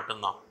இவர்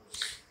மட்டும்தான்.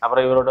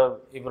 அப்புறம்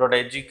இவரோட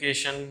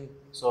எஜுகேஷன்,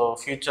 ஸோ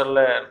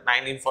ஃப்யூச்சரில்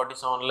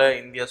 1947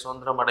 இந்தியா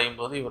சுதந்திரம் அடையும்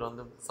போது இவர்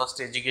வந்து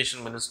ஃபர்ஸ்ட்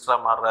எஜுகேஷன் மினிஸ்டராக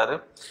மாறுறாரு.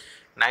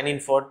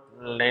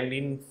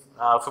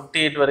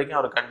 1958 வரைக்கும்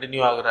அவர்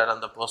கண்டினியூ ஆகுறாரு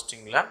அந்த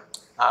போஸ்டிங்கில்.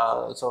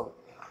 So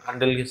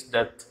until his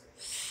death.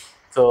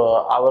 So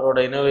அவரோட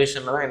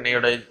இனோவேஷனில் தான்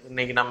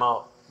இன்னைக்கு நம்ம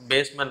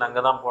பேஸ்மெண்ட்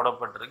அங்கே தான்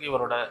போடப்பட்டிருக்கு,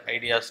 இவரோட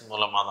ஐடியாஸ்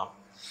மூலமாக தான்.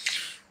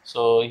 So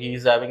he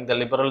is having the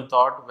liberal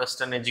thought,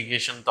 western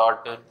education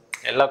thought,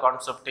 எல்லா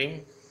கான்செப்டையும்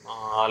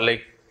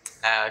லைக்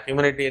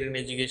ஹியூமனிடேரியன்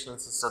எஜுகேஷனல்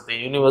சிஸ்டத்தை,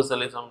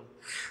 யூனிவர்சலிசம்,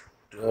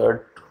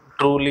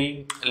 ட்ரூலி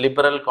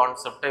லிபரல்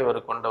கான்செப்டை இவர்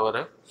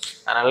கொண்டவர்.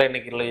 அதனால்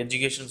இன்றைக்கி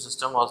education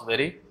system was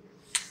very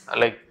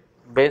like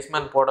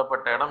basement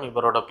போடப்பட்ட இடம்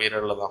இவரோட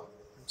பீரியடில் தான்.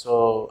 ஸோ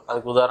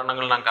அதுக்கு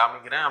உதாரணங்கள் நான்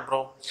காமிக்கிறேன்.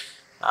 அப்புறம்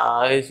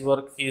his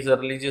work, he is a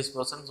religious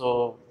person. So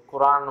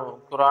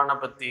குரானை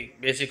பற்றி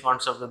பேசிக்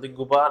கான்செப்ட் வந்து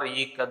குபார்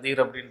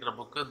கதீர் அப்படின்ற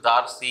புக்கு,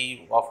 தார்சி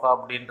வஃபா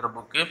அப்படின்ற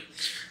புக்கு,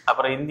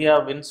 அப்புறம் இந்தியா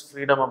வின்ஸ்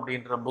ஃப்ரீடம்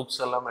அப்படின்ற புக்ஸ்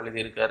எல்லாம்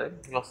எழுதியிருக்காரு.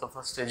 Was the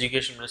first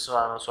education minister,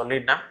 நான்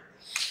சொல்லிட்டேன்.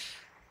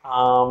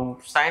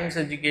 சயின்ஸ்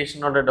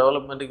எஜுகேஷனோட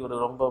டெவலப்மெண்ட்டுக்கு ஒரு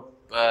ரொம்ப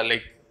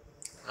லைக்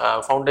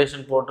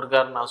ஃபவுண்டேஷன்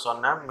போட்டிருக்காருன்னு நான்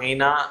சொன்னேன்.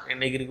 மெயினாக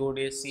இன்றைக்கி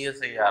இருக்கக்கூடிய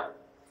CSIR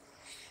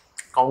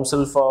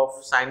council for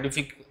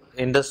scientific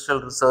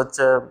industrial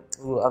ரிசர்ச்சை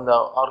அந்த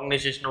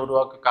ஆர்கனைசேஷனை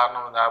உருவாக்க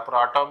காரணம் வந்து,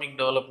 அப்புறம் அட்டாமிக்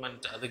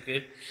டெவலப்மெண்ட் அதுக்கு,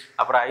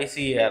 அப்புறம்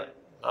ICAR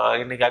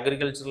இன்றைக்கி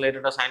அக்ரிகல்ச்சர்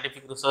ரிலேட்டடாக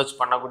சயின்டிஃபிக் ரிசர்ச்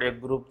பண்ணக்கூடிய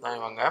குரூப் தான்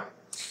இவங்க.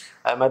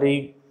 அது மாதிரி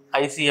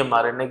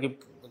ICMR இன்றைக்கி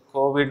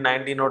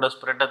COVID-19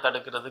 ஸ்ப்ரெட்டை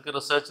தடுக்கிறதுக்கு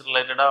ரிசர்ச்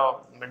ரிலேட்டடாக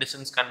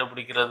மெடிசின்ஸ்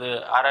கண்டுபிடிக்கிறது,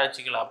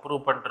 ஆராய்ச்சிகளை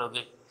அப்ரூவ்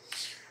பண்ணுறது,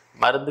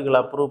 மருந்துகளை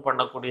அப்ரூவ்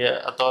பண்ணக்கூடிய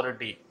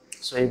அத்தாரிட்டி.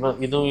 ஸோ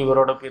இதுவும்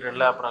இவரோட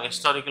பீரியடில். அப்புறம்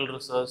historical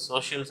research,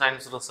 social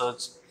science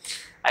research,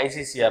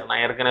 ICCR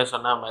நான் ஏற்கனவே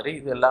சொன்ன மாதிரி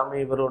இது எல்லாமே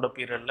இவரோட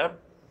பீரியடில்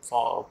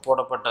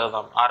போடப்பட்டது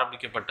தான்,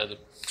 ஆரம்பிக்கப்பட்டது.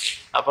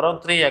 அப்புறம்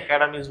 3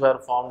 அகாடமிஸ்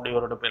வேர் ஃபார்ம்டு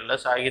இவரோட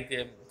பேரில்.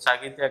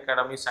 சாகித்ய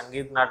அகாடமி,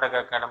 சங்கீத் நாடக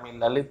அகாடமி,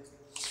 லலித்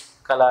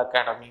கலா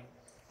அகாடமி.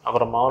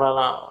 அப்புறம்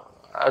மௌலானா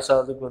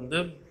ஆசாதுக்கு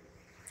வந்து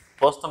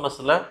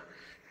போஸ்டமஸில்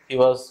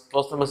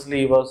posthumously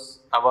he was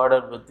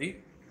awarded with the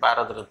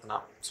Bharat Ratna.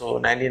 So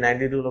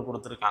 1992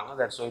 கொடுத்துருக்காங்க.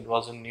 That's so it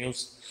was in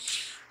news.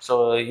 So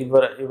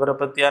இவரை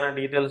பற்றியான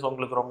டீட்டெயில்ஸ்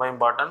உங்களுக்கு ரொம்ப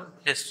இம்பார்ட்டன்ட்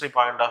ஹிஸ்ட்ரி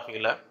பாயிண்ட் ஆஃப்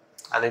வியூவில்.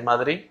 அதே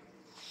மாதிரி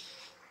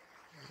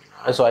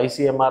ஸோ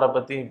ஐசிஎம்ஆரை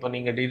பற்றி இப்போ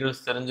நீங்கள்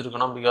டீட்டெயில்ஸ்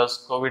தெரிஞ்சிருக்கணும், பிகாஸ்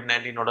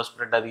COVID-19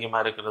 ஸ்ப்ரெட்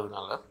அதிகமாக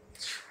இருக்கிறதுனால.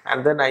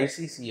 And then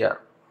ICCR,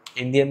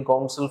 Indian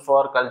council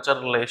for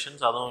culture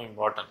relations, அதுவும்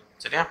இம்பார்ட்டன்ட்.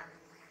 சரியா?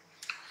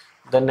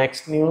 The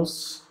next news,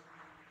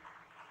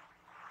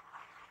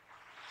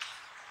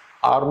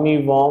 army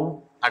warm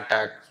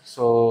attack.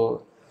 So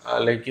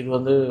like இது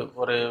வந்து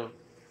ஒரு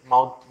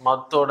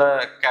மத்தோட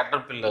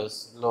caterpillars,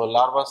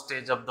 larva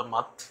stage of the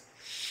மத்.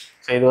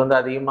 ஸோ இது வந்து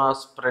அதிகமாக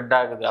ஸ்ப்ரெட்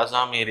ஆகுது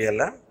அசாம்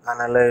ஏரியாவில்.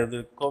 அதனால் இது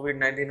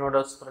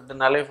COVID-19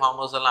 ஸ்ப்ரெட்னாலே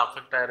ஃபார்மர்ஸ் எல்லாம்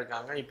அஃபெக்ட்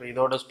ஆகிருக்காங்க. இப்போ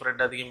இதோட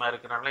ஸ்ப்ரெட் அதிகமாக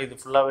இருக்கிறனால இது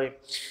ஃபுல்லாகவே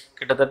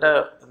கிட்டத்தட்ட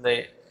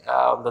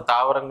அந்த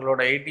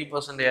தாவரங்களோட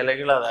 80%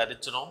 இலைகள் அதை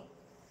அரிச்சிடும்,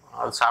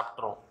 அது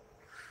சாப்பிட்ரும்.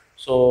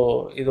 ஸோ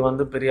இது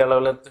வந்து பெரிய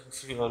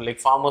அளவில்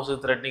லைக் ஃபார்மர்ஸு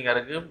த்ரெட்னிங்காக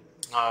இருக்குது.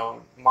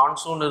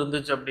 மான்சூன்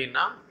இருந்துச்சு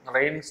அப்படின்னா,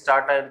 ரெயின்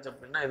ஸ்டார்ட் ஆகிடுச்சு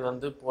அப்படின்னா இது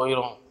வந்து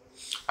போயிடும்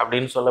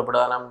அப்படின்னு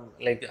சொல்லப்படுது. ஆனால்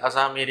லைக்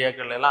அசாம்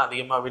ஏரியாக்கள் எல்லாம்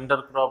அதிகமாக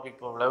வின்டர் க்ராப்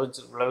இப்போ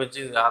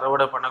விளைவிச்சு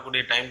அறுவடை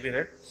பண்ணக்கூடிய டைம்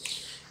பீரியட்.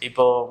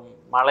 இப்போது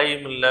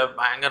மழையும் இல்லை,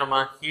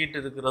 பயங்கரமாக ஹீட்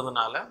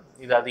இருக்கிறதுனால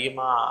இது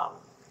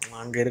அதிகமாக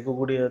அங்கே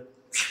இருக்கக்கூடிய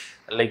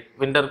லைக்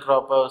வின்டர்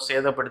க்ராப்பை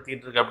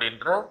சேதப்படுத்திகிட்டு இருக்கு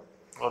அப்படின்ற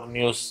ஒரு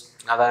நியூஸ்.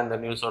 அதான் இந்த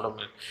நியூஸோட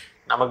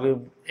நமக்கு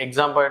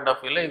எக்ஸாம் பாயிண்ட்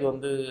ஆஃப் வியூவில் இது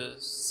வந்து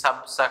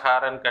sub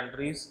Saharan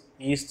countries,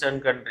 eastern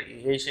country,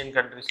 Asian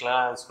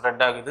கண்ட்ரீஸ்லாம்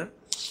spread ஆகுது.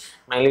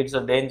 Mainly it's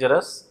a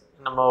dangerous.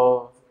 நம்ம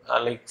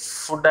like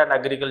food and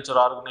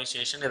agriculture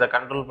organisation இதை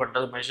கண்ட்ரோல்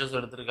பண்ணுறது மெஷர்ஸ்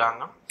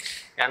எடுத்திருக்காங்க.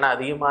 ஏன்னா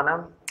அதிகமான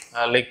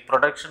லைக்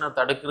ப்ரொடக்ஷனை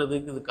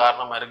தடுக்கிறதுக்கு இது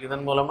காரணமாக இருக்குது.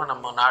 இதன் மூலமாக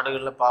நம்ம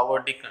நாடுகளில்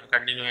பாவர்ட்டி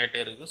கண்டினியூ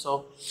ஆகிட்டே இருக்குது. ஸோ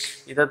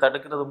இதை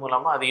தடுக்கிறது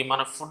மூலமாக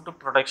அதிகமான ஃபுட்டு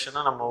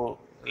ப்ரொடக்ஷனை நம்ம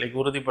லைக்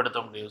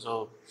உறுதிப்படுத்த முடியும். ஸோ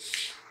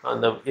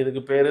அந்த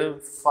இதுக்கு பேர்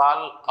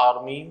ஃபால்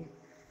ஆர்மி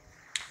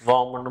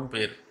வார்ம்னு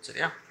பேர்.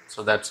 சரியா? So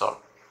that's all.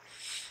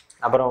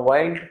 அப்புறம்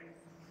wild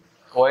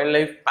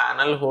life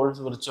panel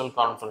holds virtual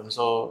conference.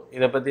 So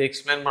இதை பற்றி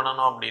எக்ஸ்பிளைன்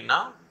பண்ணணும் அப்படின்னா,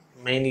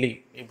 மெயின்லி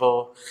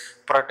இப்போது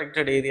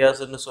ப்ரொடெக்டட்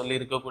ஏரியாஸ்ன்னு சொல்லி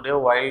இருக்கக்கூடிய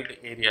wild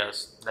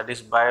areas, that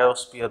is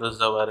biosphere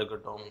ரிசர்வாக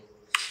இருக்கட்டும்,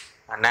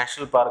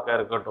 நேஷ்னல் பார்க்காக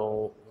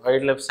இருக்கட்டும்,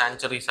 வைல்ட் லைஃப்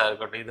சாங்சுரிஸாக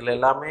இருக்கட்டும், இதில்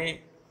எல்லாமே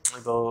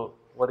இப்போது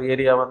ஒரு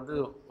ஏரியா வந்து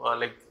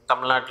லைக்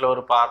தமிழ்நாட்டில்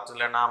ஒரு பார்ட்,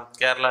 இல்லைன்னா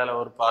கேரளாவில்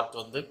ஒரு பார்ட்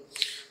வந்து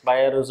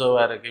பயோ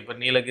ரிசர்வாக இருக்குது. இப்போ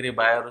நீலகிரி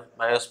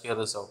பயோஸ்பியர்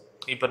ரிசர்வ்.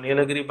 இப்போ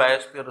நீலகிரி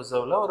பயோஸ்பியர்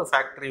ரிசர்வில் ஒரு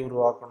ஃபேக்ட்ரி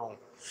உருவாக்கணும்,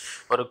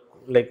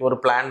 ஒரு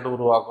பிளான்ட்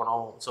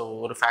உருவாக்கணும். ஸோ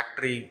ஒரு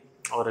ஃபேக்ட்ரி,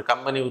 ஒரு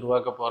கம்பெனி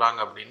உருவாக்க போகிறாங்க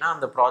அப்படின்னா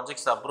அந்த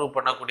ப்ராஜெக்ட்ஸ் அப்ரூவ்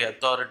பண்ணக்கூடிய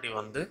அத்தாரிட்டி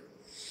வந்து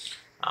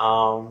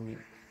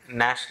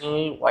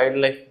national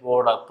wild life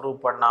board approve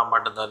பண்ணால்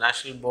மட்டும்தான்,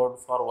 national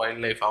board for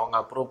wild life அவங்க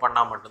அப்ரூவ்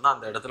பண்ணால் மட்டும்தான்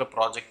அந்த இடத்துல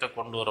ப்ராஜெக்டை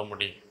கொண்டு வர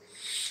முடியும்.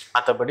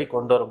 மற்றபடி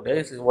கொண்டு வர முடியாது.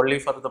 இது only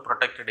for the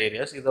protected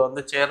areas. இதை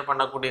வந்து சேர்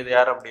பண்ணக்கூடியது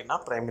யார் அப்படின்னா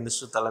பிரைம்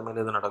மினிஸ்டர்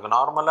தலைமையில் இது நடக்கும்.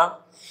 நார்மலாக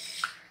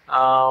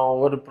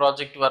ஒரு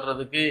ப்ராஜெக்ட்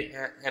வர்றதுக்கு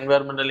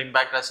என்வாயர்மெண்டல்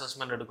இம்பேக்ட்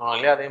அசஸ்மெண்ட் எடுக்கணும்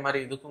இல்லையா? அதே மாதிரி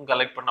இதுக்கும்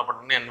collect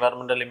பண்ணப்படணும்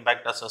environmental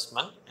impact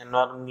assessment.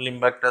 Environmental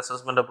impact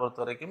அசஸ்மெண்ட்டை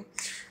பொறுத்த வரைக்கும்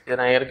இதை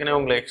நான் ஏற்கனவே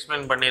உங்களை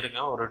எக்ஸ்பிளைன்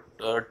பண்ணியிருக்கேன். ஒரு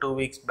 2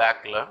 weeks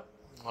பேக்கில்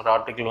ஒரு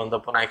ஆர்டிக்கிள்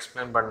வந்தப்போ நான்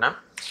எக்ஸ்பிளைன் பண்ணேன்.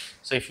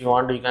 So if you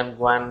want you can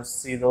go and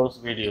see those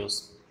videos.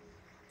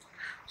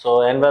 So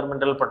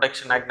environmental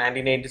protection act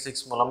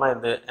 1986 மூலமாக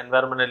இந்த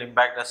என்வாயர்மெண்டல்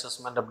இம்பேக்ட்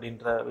அசஸ்மெண்ட்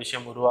அப்படின்ற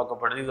விஷயம்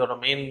உருவாக்கப்படுது. இதோட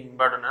மெயின்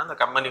இம்பார்ட்டன்ட்னா அந்த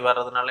கம்பெனி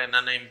வர்றதுனால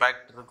என்னென்ன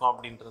இம்பேக்ட் இருக்கும்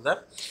அப்படின்றத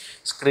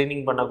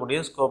ஸ்க்ரீனிங் பண்ணக்கூடிய,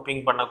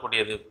 ஸ்கோப்பிங்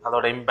பண்ணக்கூடியது,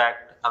 அதோட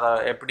இம்பேக்ட், அதை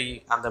எப்படி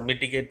அந்த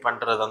மிட்டிகேட்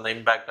பண்ணுறது அந்த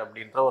இம்பேக்ட்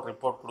அப்படின்ற ஒரு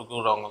ரிப்போர்ட்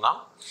கொடுக்குறவங்க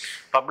தான்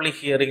பப்ளிக்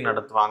ஹியரிங்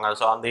நடத்துவாங்க.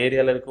 ஸோ அந்த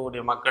ஏரியாவில்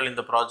இருக்கக்கூடிய மக்கள்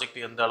இந்த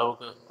ப்ராஜெக்ட் எந்த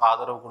அளவுக்கு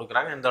ஆதரவு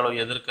கொடுக்குறாங்க, எந்த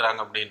அளவு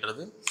எதிர்க்கிறாங்க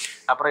அப்படின்றது.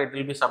 அப்புறம் it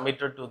will be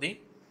submitted to the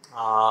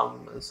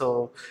so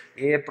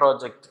A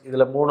project.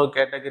 இதில் 3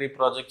 கேட்டகரி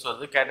ப்ராஜெக்ட்ஸ்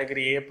வருது.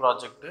 கேட்டகரி ஏ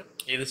ப்ராஜெக்ட்டு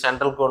இது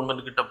சென்ட்ரல்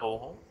கவர்மெண்ட் கிட்ட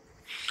போகும்.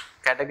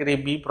 Category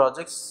B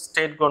projects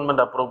state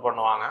government approve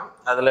பண்ணுவாங்க.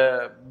 அதில்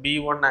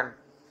B1 அண்ட்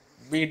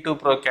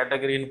B2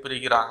 கேட்டகரின்னு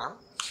பிரிக்கிறாங்க.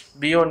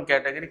 B1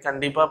 கேட்டகரி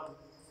கண்டிப்பாக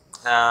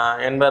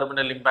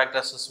environmental impact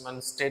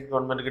assessment state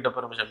government கிட்ட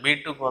பெர்மிஷன்.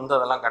 B2க்கு வந்து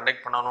அதெல்லாம்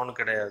கண்டக்ட் பண்ணணும்னு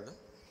கிடையாது.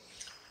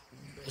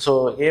 ஸோ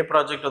ஏ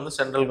ப்ராஜெக்ட் வந்து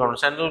சென்ட்ரல்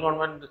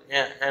கவர்மெண்ட்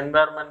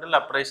என்வாயர்மெண்டல்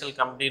அப்ரைசல்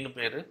கமிட்டின்னு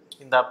பேர்.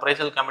 இந்த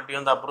அப்ரைசல் கமிட்டி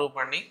வந்து அப்ரூவ்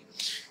பண்ணி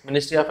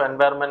ministry of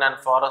environment and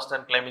forest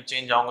and climate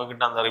change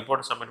அவங்கக்கிட்ட அந்த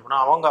ரிப்போர்ட் சப்மிட்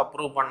பண்ணால் அவங்க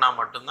அப்ரூவ் பண்ணால்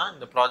மட்டும்தான்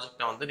இந்த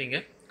ப்ராஜெக்டை வந்து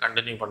நீங்கள்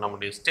கண்டினியூ பண்ண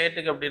முடியும்.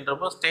 ஸ்டேட்டுக்கு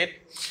அப்படின்றப்போ ஸ்டேட்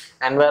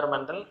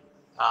என்வாயர்மெண்டல்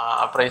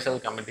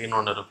அப்ரைசல் கமிட்டின்னு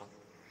ஒன்று இருக்கும்.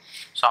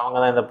 ஸோ அவங்க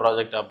தான் இந்த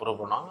ப்ராஜெக்டை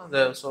அப்ரூவ்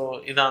பண்ணுவாங்க. ஸோ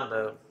இதான் அந்த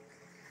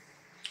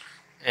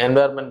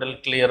என்வாயர்மெண்டல்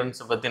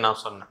கிளியரன்ஸை பற்றி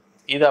நான் சொன்னேன்.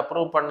 இது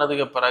அப்ரூவ்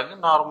பண்ணதுக்கு பிறகு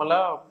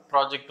நார்மலாக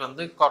ப்ராஜெக்ட்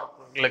வந்து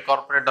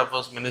கார்ப்பரேட்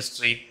அஃபேர்ஸ்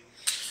மினிஸ்ட்ரி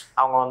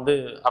அவங்க வந்து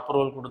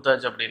அப்ரூவல்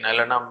கொடுத்தாச்சு அப்படின்னா,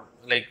 இல்லைன்னா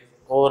லைக்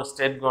ஒவ்வொரு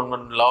ஸ்டேட்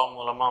கவர்மெண்ட் லா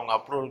மூலமாக அவங்க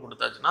அப்ரூவல்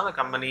கொடுத்தாச்சுன்னா அந்த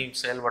கம்பெனி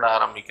செயல்பட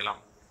ஆரம்பிக்கலாம்.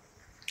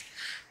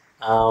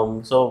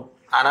 ஸோ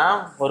ஆனால்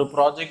ஒரு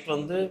ப்ராஜெக்ட்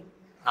வந்து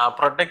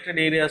ப்ரொடெக்டட்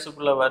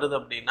ஏரியாஸுக்குள்ளே வருது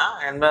அப்படின்னா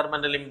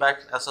என்வாயர்மெண்டல்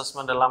இம்பேக்ட்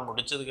அசஸ்மெண்ட் எல்லாம்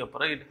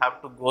முடிச்சதுக்கப்புறம் it have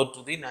to go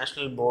to the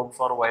national board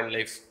for wild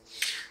life.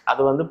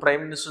 அது வந்து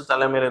பிரைம் மினிஸ்டர்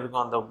தலைமையில்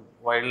இருக்கும் அந்த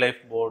வைல்ட்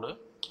லைஃப் போர்டு.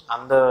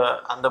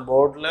 அந்த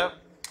போர்டில்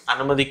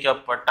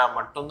அனுமதிக்கப்பட்டால்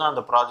மட்டும்தான்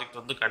அந்த ப்ராஜெக்ட்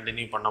வந்து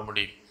கண்டினியூ பண்ண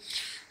முடியும்.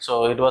 So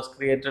it was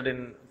created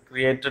in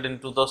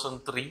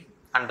 2003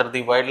 under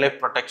the wild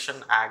life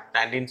protection act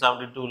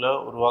 1972ல்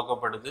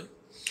உருவாக்கப்படுது.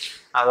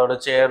 அதோட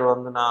சேர்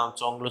வந்து நான்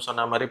உங்களுக்கு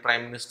சொன்ன மாதிரி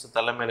பிரைம் மினிஸ்டர்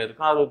தலைமையில்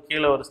இருக்கும். அது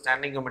கீழே ஒரு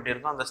ஸ்டாண்டிங் கமிட்டி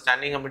இருக்கும். அந்த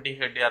ஸ்டாண்டிங் கமிட்டி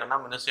ஹெட் யாருன்னா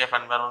ministry of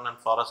environment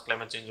and forest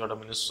climate சேஞ்சோட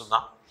minister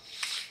தான்.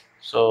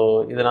 ஸோ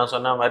இது நான்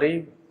சொன்ன மாதிரி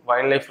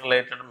wild life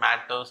related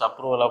matters,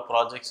 approval of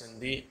projects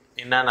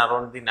in and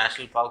around the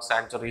national park,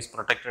 sanctuaries,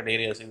 protected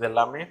areas இது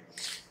எல்லாமே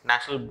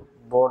national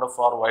board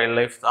for wild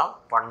life தான்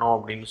பண்ணோம்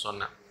அப்படின்னு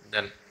சொன்னேன்.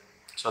 தென்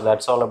so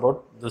that's all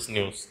about this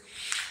news.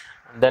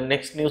 Then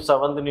next news,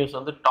 7th news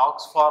வந்து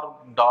tax for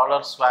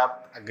dollar swap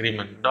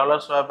agreement.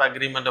 Dollar swap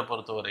அக்ரிமெண்ட்டை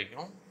பொறுத்த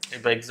வரைக்கும்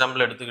இப்போ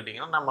எக்ஸாம்பிள்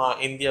எடுத்துக்கிட்டிங்கன்னா நம்ம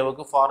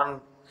இந்தியாவுக்கு ஃபாரின்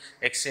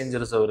எக்ஸ்சேஞ்ச்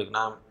ரிசர்வ் இருக்குது.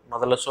 நான்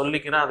முதல்ல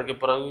சொல்லிக்கிறேன், அதுக்கு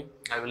பிறகு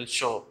I will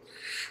show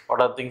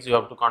what are things you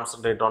have to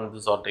concentrate on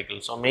this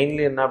article. So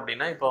mainly என்ன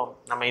அப்படின்னா இப்போ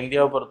நம்ம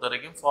இந்தியாவை பொறுத்த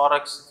வரைக்கும்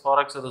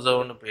ஃபாரெக்ஸ்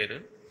ரிசர்வ்னு பேர்.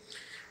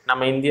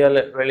 நம்ம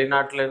இந்தியாவில்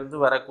வெளிநாட்டிலேருந்து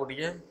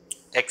வரக்கூடிய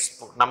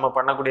நம்ம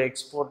பண்ணக்கூடிய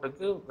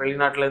எக்ஸ்போர்ட்டுக்கு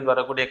வெளிநாட்டிலேருந்து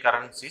வரக்கூடிய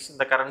கரன்சிஸ்,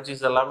 இந்த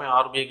கரன்சிஸ் எல்லாமே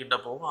ஆர்பிஐ கிட்ட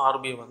போகும்.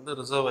 ஆர்பிஐ வந்து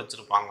ரிசர்வ்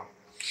வச்சுருப்பாங்க.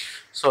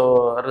 ஸோ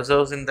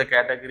ரிசர்வ்ஸ் இந்த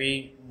கேட்டகரி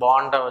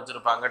பாண்டாக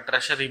வச்சுருப்பாங்க,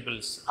 treasury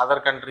bills,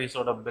 other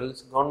கண்ட்ரீஸோட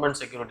bills, government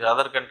security,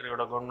 other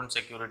கண்ட்ரியோட government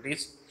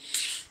securities.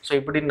 So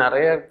இப்படி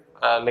நிறைய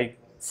லைக்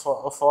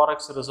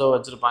ஃபாரெக்ஸ் ரிசர்வ்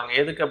வச்சுருப்பாங்க.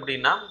 எதுக்கு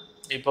அப்படின்னா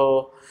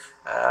இப்போது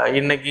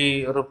இன்னைக்கு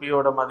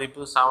ருப்பியோட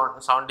மதிப்பு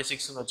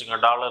 76ன்னு வச்சுக்கோங்க,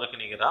 டாலருக்கு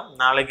நிற்கிறா.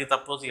 நாளைக்கு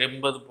சப்போஸ்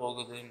 80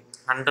 போகுது,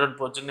 100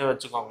 போச்சுன்னே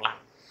வச்சுக்கோங்களேன்.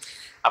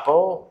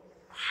 அப்போது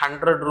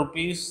 100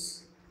 rupees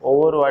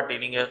ஒவ்வொரு வாட்டி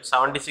நீங்கள்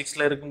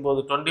 76ல்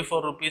இருக்கும்போது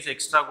 24 rupees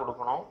எக்ஸ்ட்ரா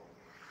கொடுக்கணும்.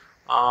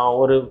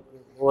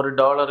 ஒரு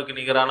டாலருக்கு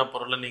நிகரான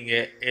பொருளை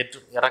நீங்கள்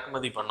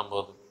இறக்குமதி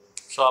பண்ணும்போது.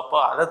 ஸோ அப்போ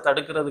அதை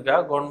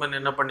தடுக்கிறதுக்காக கவர்மெண்ட்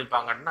என்ன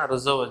பண்ணிப்பாங்கன்னா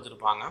ரிசர்வ்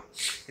வச்சுருப்பாங்க.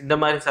 இந்த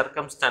மாதிரி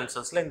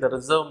சர்க்கம்ஸ்டான்சஸில் இந்த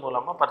ரிசர்வ்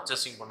மூலமாக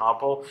பர்ச்சேசிங் பண்ணும்.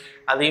 அப்போது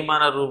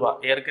அதிகமான ரூபா,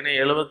 ஏற்கனவே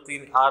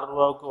 76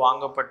 ரூபாவுக்கு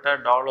வாங்கப்பட்ட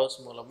டாலர்ஸ்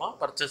மூலமாக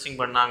பர்ச்சேசிங்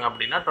பண்ணாங்க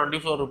அப்படின்னா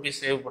 24 rupees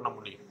சேவ் பண்ண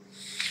முடியும்.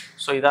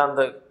 ஸோ இதான்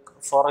அந்த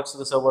ஃபாரெக்ஸ்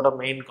ரிசர்வோட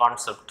மெயின்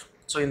கான்செப்ட்.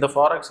 ஸோ இந்த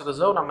ஃபாரெக்ஸ்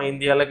ரிசர்வ் நம்ம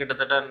இந்தியாவில்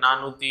கிட்டத்தட்ட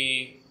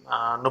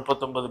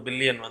 439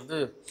 பில்லியன் வந்து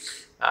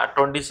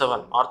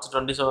மார்ச்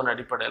 27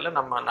 அடிப்படையில்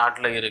நம்ம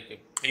நாட்டில்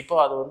இருக்குது. இப்போ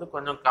அது வந்து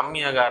கொஞ்சம்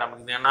கம்மியாக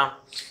ஆரம்பிக்குது. ஏன்னா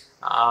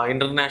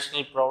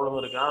இன்டர்நேஷ்னல் ப்ராப்ளம்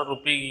இருக்குன்னா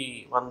ருப்பி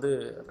வந்து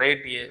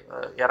ரேட்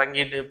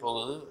இறங்கிட்டே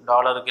போகுது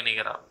டாலருக்கு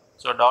நிகராக.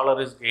 So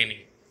dollar is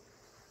gaining.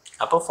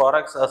 அப்போ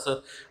ஃபாரெக்ஸ்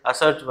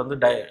அசர்ட் வந்து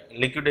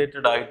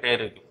லிக்விடேட்டட் ஆகிட்டே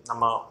இருக்குது.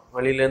 நம்ம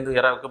வெளியிலேருந்து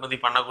இறக்குமதி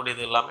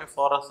பண்ணக்கூடியது எல்லாமே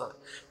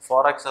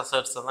ஃபாரெக்ஸ்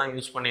அசர்ட்ஸை தான்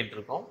யூஸ்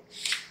பண்ணிகிட்ருக்கோம்.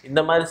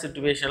 இந்த மாதிரி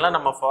சுச்சுவேஷனில்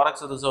நம்ம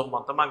ஃபாரெக்ஸ் ரிசர்வ்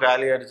மொத்தமாக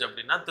காலி ஆகிடுச்சு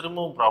அப்படின்னா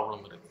திரும்பவும்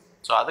ப்ராப்ளம் இருக்குது.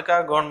 ஸோ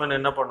அதுக்காக கவர்மெண்ட்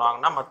என்ன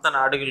பண்ணுவாங்கன்னா மற்ற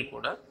நாடுகள்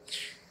கூட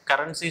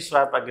கரன்சி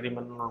ஸ்வாப்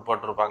அக்ரிமெண்ட்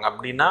போட்டிருப்பாங்க.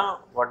 அப்படின்னா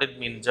வாட் இட்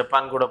மீன்,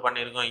 ஜப்பான் கூட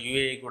பண்ணியிருக்கோம்,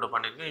 யூஏஇ கூட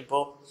பண்ணியிருக்கோம்,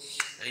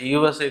 இப்போது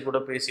யூஎஸ்ஏ கூட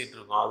பேசிகிட்டு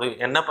இருக்கோம். அது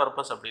என்ன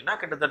பர்பஸ் அப்படின்னா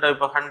கிட்டத்தட்ட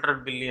இப்போ 100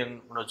 பில்லியன்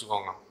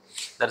வச்சுக்கோங்க,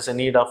 there is a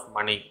need of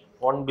money.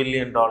 $1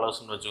 billion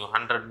வச்சுக்கோங்க,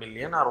 100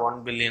 million or $1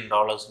 billion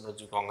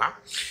வச்சுக்கோங்க.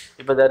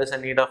 இப்போ there is a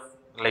need of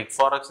like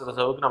forex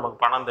ரிசர்வுக்கு நமக்கு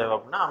பணம் தேவை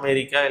அப்படின்னா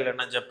அமெரிக்கா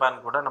இல்லைன்னா ஜப்பான்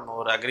கூட நம்ம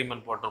ஒரு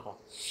அக்ரிமெண்ட் போட்டிருப்போம்.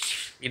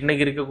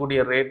 இன்றைக்கி இருக்கக்கூடிய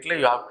ரேட்டில்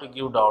you have to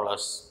give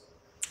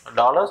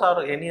dollars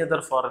or any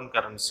other foreign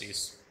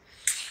currencies.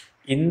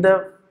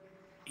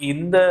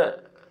 இந்த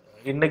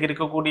இன்னைக்கு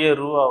இருக்கக்கூடிய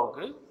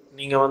ரூபாவுக்கு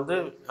நீங்கள் வந்து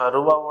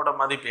ரூபாவோட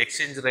மதிப்பு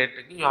எக்ஸ்சேஞ்ச்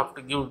ரேட்டுக்கு you have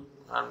to give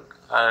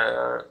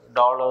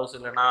dollars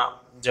இல்லைன்னா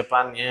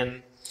ஜப்பான் ஏன்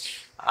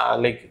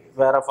லைக்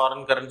வேறு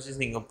ஃபாரின்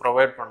கரன்சிஸ் நீங்கள்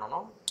ப்ரொவைட்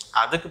பண்ணணும்.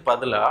 அதுக்கு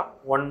பதிலாக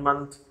 1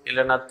 month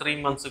இல்லைன்னா 3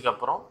 months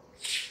அப்புறம்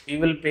you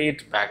will pay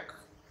it back.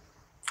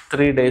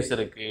 3 days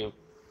இருக்குது.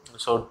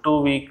 So 2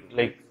 week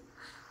like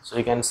so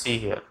you can see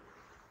here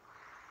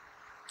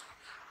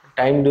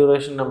time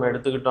duration நம்ம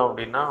எடுத்துக்கிட்டோம்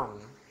அப்படின்னா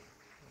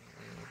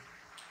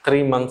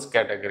 3 months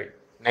கேட்டகரி.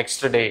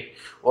 நெக்ஸ்ட் டே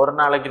ஒரு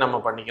நாளைக்கு நம்ம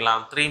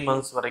பண்ணிக்கலாம். 3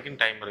 months வரைக்கும்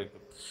டைம்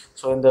இருக்குது.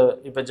 ஸோ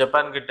இப்போ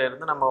ஜப்பான் கிட்டே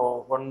இருந்து நம்ம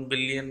 1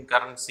 billion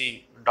கரன்சி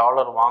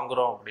டாலர்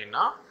வாங்குகிறோம்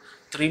அப்படின்னா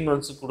 3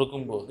 months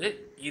கொடுக்கும்போது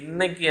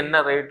இன்றைக்கி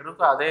என்ன ரேட்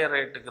இருக்கோ அதே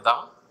ரேட்டுக்கு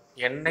தான்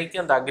என்னைக்கு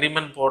அந்த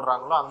அக்ரிமெண்ட்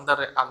போடுறாங்களோ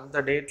அந்த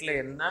டேட்டில்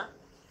என்ன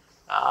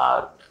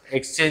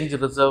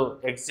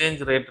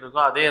எக்ஸ்சேஞ்ச் ரேட்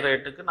இருக்கோ அதே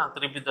ரேட்டுக்கு நான்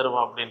திருப்பி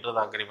தருவேன்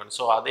அப்படின்றது அக்ரிமெண்ட்.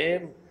 ஸோ அதே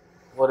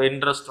ஒரு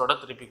இன்ட்ரெஸ்ட்டோட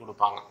திருப்பி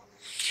கொடுப்பாங்க.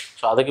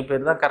 ஸோ அதுக்கு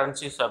பேர் தான்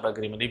கரன்சி ஸ்வாப்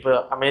அக்ரிமெண்ட். இப்போ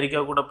அமெரிக்கா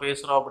கூட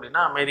பேசுகிறோம்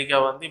அப்படின்னா அமெரிக்கா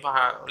வந்து இப்போ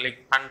லைக்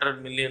 $100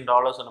 million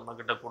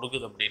நம்மக்கிட்ட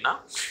கொடுக்குது அப்படின்னா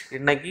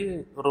இன்றைக்கி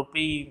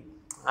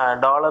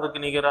டாலருக்கு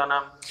நிகரான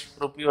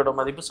ருப்பியோட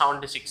மதிப்பு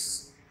 76.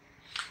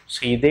 ஸோ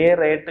இதே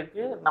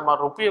ரேட்டுக்கு நம்ம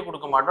ருப்பியை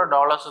கொடுக்க மாட்டோம்,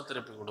 டாலர்ஸை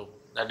திருப்பி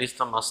கொடுப்போம். That is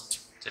the must.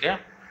 சரியா?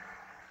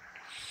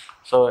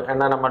 ஸோ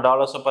ஏன்னா நம்ம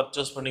டாலர்ஸை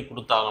பர்ச்சேஸ் பண்ணி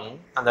கொடுத்தாகணும்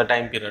அந்த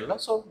டைம்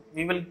பீரியடில். So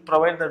we will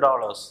provide the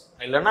dollars.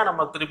 இல்லைன்னா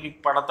நம்ம திருப்பி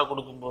பணத்தை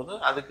கொடுக்கும்போது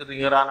அதுக்கு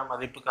ரியரான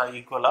மதிப்புக்கு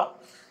ஈக்குவலாக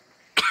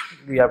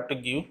we have to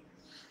give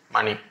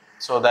money.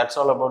 So that's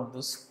all about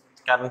this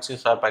currency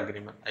swap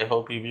agreement. I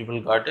hope you people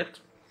got it.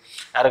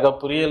 யாருக்கா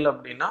புரியல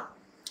அப்படின்னா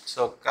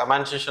ஸோ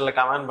கமெண்ட் செக்ஷனில்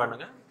கமெண்ட்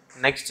பண்ணுங்கள்.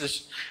 நெக்ஸ்ட்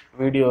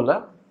வீடியோவில்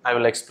I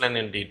will explain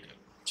in detail.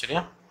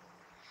 சரியா?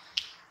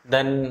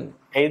 தென்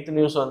 8th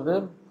நியூஸ் வந்து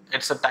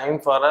it's a time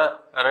for a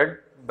red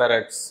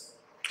பெரட்ஸ்.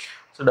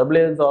 So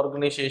WHO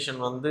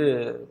organisation வந்து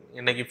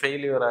இன்னைக்கு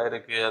ஃபெயிலியர்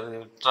ஆகிருக்கு. அது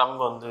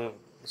ட்ரம்ப் வந்து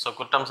ஸோ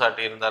குற்றம்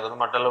சாட்டி இருந்தார். அது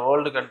மட்டும் இல்லை,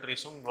 வேர்ல்டு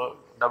கண்ட்ரிஸும்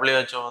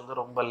WHO வந்து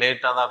ரொம்ப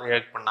லேட்டாக தான்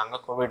ரியாக்ட் பண்ணாங்க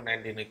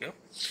COVID-19க்கு.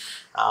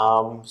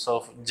 ஸோ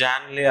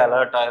ஜான்லேயே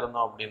அலர்ட்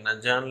ஆயிருந்தோம் அப்படின்னா,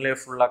 ஜான்லேயே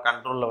ஃபுல்லாக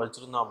கண்ட்ரோலில்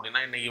வச்சுருந்தோம்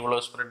அப்படின்னா இன்றைக்கி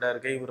இவ்வளோ ஸ்ப்ரெட்டாக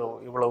இருக்குது,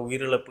 இவ்வளோ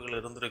உயிரிழப்புகள்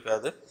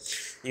இருந்திருக்காது.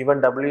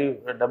 ஈவன்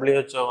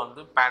WHO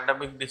வந்து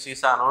பேண்டமிக்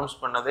டிசீஸை அனௌன்ஸ்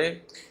பண்ணதே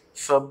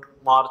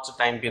மார்ச்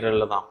டைம்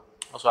பீரியடில் தான்.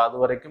 ஸோ அது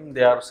வரைக்கும்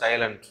தே ஆர்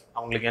சைலண்ட்.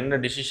 அவங்களுக்கு என்ன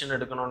டிசிஷன்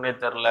எடுக்கணுன்னே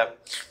தெரில,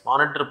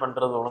 மானிட்டர்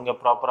பண்ணுறது ஒழுங்காக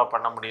ப்ராப்பராக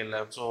பண்ண முடியல.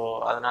 ஸோ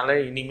அதனால்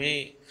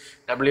இனிமேல்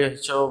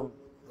WHO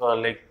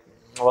like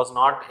was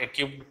not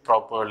equipped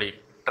properly,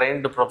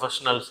 trained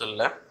professionals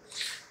இல்லை.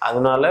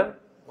 அதனால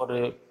ஒரு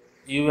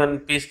UN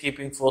பீஸ்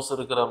கீப்பிங் ஃபோர்ஸ்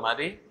இருக்கிற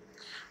மாதிரி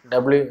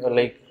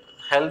லைக்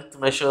ஹெல்த்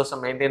மெஷர்ஸை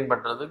மெயின்டைன்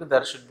பண்ணுறதுக்கு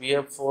there should be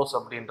a force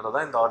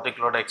அப்படின்றதான் இந்த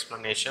ஆர்டிக்கிளோட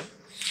explanation.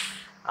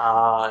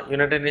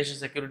 United nation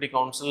security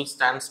council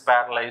stands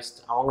paralysed.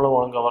 அவங்களும்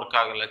ஒழுங்காக ஒர்க்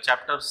ஆகலை.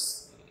 சாப்டர்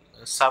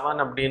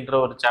 7 அப்படின்ற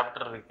ஒரு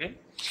சாப்டர் இருக்குது.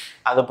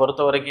 அதை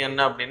பொறுத்த வரைக்கும்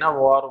என்ன அப்படின்னா,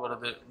 வார்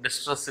வருது,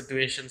 டிஸ்ட்ரெஸ்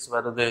சிச்சுவேஷன்ஸ்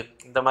வருது,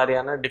 இந்த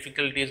மாதிரியான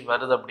டிஃபிகல்ட்டிஸ்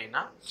வருது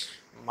அப்படின்னா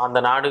அந்த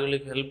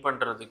நாடுகளுக்கு ஹெல்ப்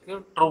பண்ணுறதுக்கு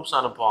ட்ரூப்ஸ்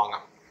அனுப்புவாங்க.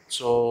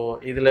 ஸோ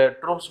இதில்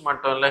ட்ரூப்ஸ்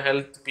மட்டும் இல்லை,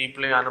 ஹெல்த்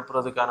பீப்புளையும்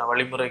அனுப்புறதுக்கான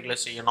வழிமுறைகளை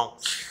செய்யணும்.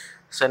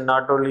 Send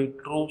not only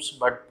troops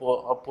but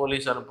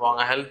police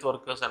அனுப்புவாங்க, ஹெல்த்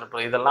ஒர்க்கர்ஸ்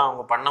அனுப்புவாங்க. இதெல்லாம்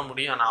அவங்க பண்ண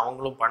முடியும், ஆனால்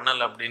அவங்களும்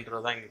பண்ணலை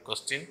அப்படின்றது தான் இங்கே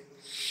கொஸ்டின்.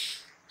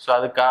 ஸோ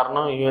அதுக்கு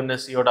காரணம்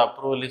UNSCயோட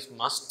அப்ரூவல் இஸ்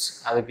மஸ்ட்.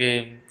 அதுக்கு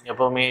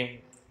எப்போவுமே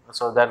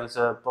so there is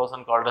a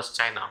person called as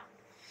China.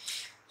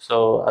 So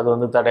அது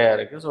வந்து தடையாக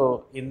இருக்குது. ஸோ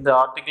இந்த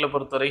ஆர்டிக்கிளை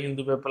பொறுத்தவரை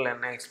ஹிந்து பேப்பரில்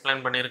என்ன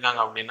எக்ஸ்பிளைன்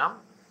பண்ணியிருக்காங்க அப்படின்னா,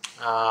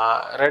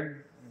 ரெட்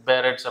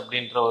பேரட்ஸ்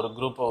அப்படின்ற ஒரு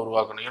குரூப்பை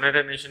உருவாக்கணும்.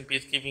 யுனைடெட் நேஷன்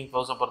பீஸ் கீப்பிங்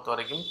ஃபோர்ஸை பொறுத்த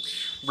வரைக்கும்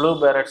ப்ளூ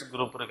பேரட்ஸ்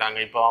குரூப் இருக்காங்க.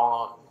 இப்போ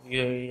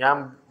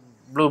ஏன்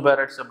ப்ளூ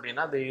பேரட்ஸ்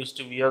அப்படின்னா, they use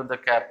to wear the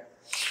gap,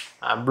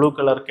 blue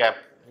colour cap.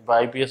 இப்போ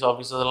IPS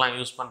ஆஃபீஸர்ஸ்லாம்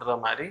யூஸ் பண்ணுற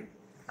மாதிரி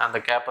அந்த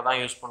கேப்பை தான்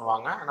யூஸ்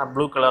பண்ணுவாங்க, ஆனால்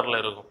ப்ளூ கலரில்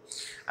இருக்கும்.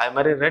 அது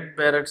மாதிரி ரெட்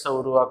பேரட்ஸை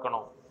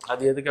உருவாக்கணும்.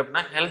 அது எதுக்கு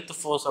அப்படின்னா, ஹெல்த்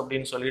ஃபோர்ஸ்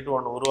அப்படின்னு சொல்லிட்டு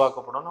ஒன்று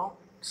உருவாக்கப்படணும்.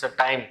 It's a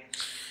time.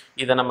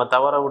 இதை நம்ம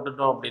தவற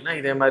விட்டுட்டோம் அப்படின்னா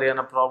இதே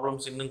மாதிரியான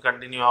ப்ராப்ளம்ஸ் இன்னும்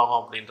கண்டினியூ ஆகும்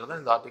அப்படின்றது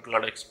இந்த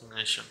ஆர்டிக்கிளோட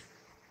எக்ஸ்ப்ளனேஷன்.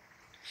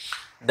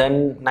 தென்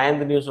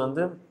 9th நியூஸ்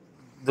வந்து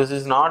this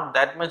is not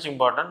that much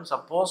important.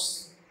 Suppose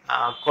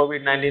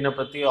COVID-19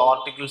 பற்றி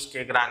ஆர்டிகிள்ஸ்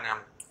கேட்குறாங்க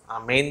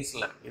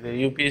மெயின்ஸில், இது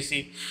UPSC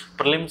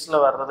ப்ரிலிம்ஸில்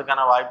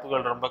வர்றதுக்கான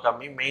வாய்ப்புகள் ரொம்ப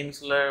கம்மி.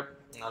 மெயின்ஸில்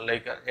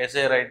லைக்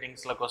எஸ்ஏ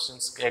ரைட்டிங்ஸில்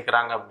கொஸ்டின்ஸ்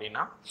கேட்குறாங்க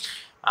அப்படின்னா,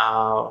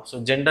 ஸோ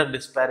ஜெண்டர்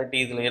டிஸ்பேரிட்டி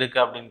இதில்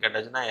இருக்குது அப்படின்னு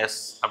கேட்டாச்சுன்னா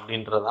எஸ்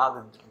அப்படின்றது தான். அது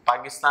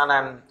பாகிஸ்தான்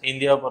அண்ட்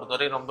இந்தியாவை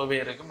பொறுத்தவரை ரொம்பவே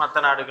இருக்குது, மற்ற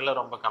நாடுகளில்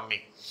ரொம்ப கம்மி.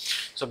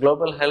 ஸோ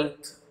குளோபல்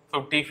ஹெல்த்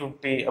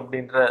 50-50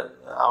 அப்படின்ற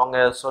அவங்க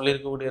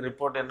சொல்லியிருக்கக்கூடிய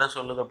ரிப்போர்ட் என்ன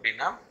சொல்லுது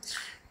அப்படின்னா,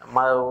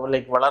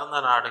 லைக் வளர்ந்த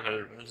நாடுகள்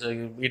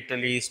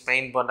இட்டலி,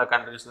 ஸ்பெயின் போன்ற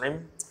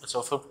கண்ட்ரிஸ்லையும் ஸோ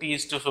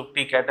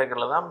 50:50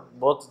 கேட்டகரியில் தான்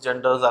both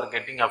genders are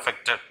getting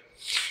affected.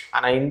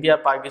 ஆனால் இந்தியா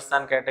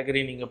பாகிஸ்தான்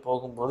கேட்டகரி நீங்கள்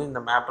போகும்போது இந்த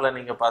மேப்பில்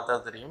நீங்கள் பார்த்தா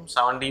தெரியும்,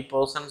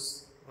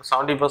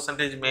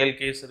 70% மேல்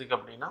கேஸ் இருக்குது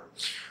அப்படின்னா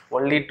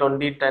ஒன்லி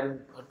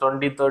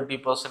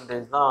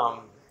 20-30% தான்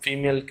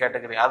ஃபீமேல்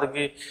கேட்டகரி.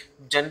 அதுக்கு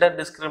ஜெண்டர்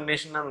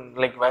டிஸ்கிரிமினேஷன்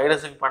லைக்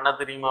வைரஸுக்கு பண்ண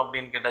தெரியுமா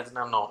அப்படின்னு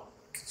கேட்டாச்சுன்னா நோ.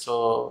 ஸோ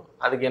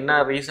அதுக்கு என்ன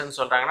ரீசன்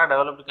சொல்கிறாங்கன்னா,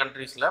 டெவலப்டு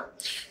கண்ட்ரீஸில்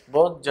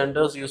both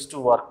genders use to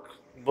work,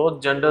 both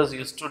genders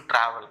use to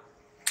travel.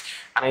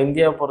 ஆனால்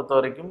இந்தியாவை பொறுத்த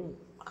வரைக்கும்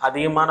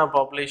அதிகமான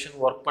பாப்புலேஷன்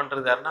ஒர்க்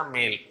பண்ணுறது யாருன்னா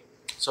மேல்.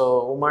 So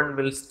woman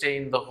will stay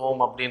in the home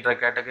அப்படின்ற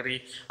கேட்டகரி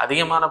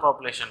அதிகமான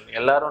பாப்புலேஷன்.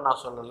 எல்லோரும்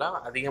நான் சொல்லலை,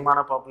 அதிகமான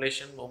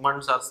population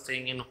women's R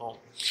staying in home.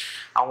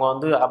 அவங்க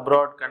வந்து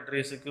அப்ராட்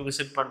கண்ட்ரீஸுக்கு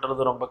விசிட்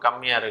பண்ணுறது ரொம்ப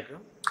கம்மியாக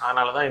இருக்குது.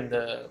 அதனால தான் இந்த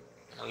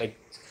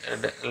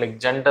லைக்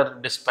ஜெண்டர்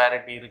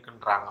டிஸ்பேரிட்டி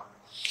இருக்குன்றாங்க.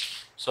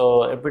 ஸோ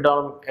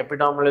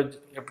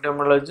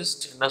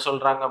எபிடமியாலஜிஸ்ட் என்ன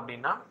சொல்கிறாங்க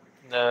அப்படின்னா,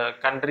 இந்த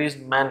கண்ட்ரீஸ்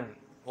மென்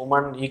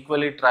உமன்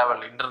ஈக்குவலி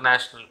ட்ராவல்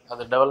இன்டர்நேஷ்னல்,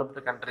 அது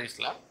டெவலப்டு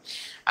கண்ட்ரீஸில்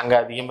அங்கே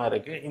அதிகமாக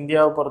இருக்குது.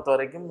 இந்தியாவை பொறுத்த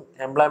வரைக்கும்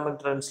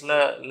employment ட்ரெண்ட்ஸில்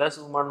less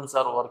women's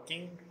are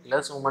working,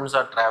 less women's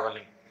are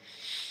travelling.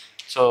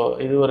 So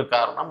இது ஒரு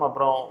காரணம்.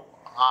 அப்புறம்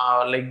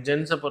லைக்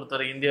ஜென்ஸை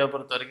பொறுத்தவரைக்கும், இந்தியாவை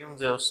பொறுத்த வரைக்கும்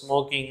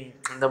ஸ்மோக்கிங்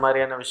இந்த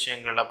மாதிரியான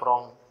விஷயங்கள்,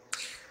 அப்புறம்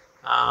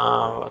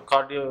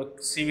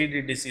CVD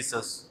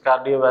diseases,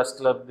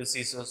 cardiovascular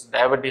diseases,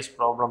 diabetes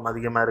problem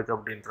அதிகமாக இருக்குது.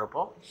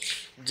 அப்படின்றப்போ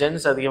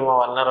ஜென்ஸ் அதிகமாக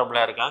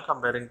வல்னரபிளாக இருக்காங்க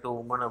கம்பேரிங் டு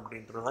உமன்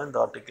அப்படின்றது தான் இந்த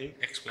ஆர்டிக்கிள்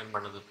எக்ஸ்பிளைன்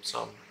பண்ணுது. So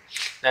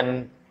then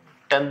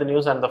 10th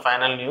news and the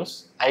final news,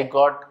 I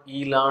got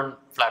இ-லேர்ன்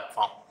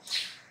platform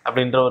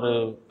அப்படின்ற ஒரு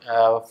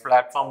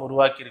பிளாட்ஃபார்ம்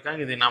உருவாக்கியிருக்காங்க.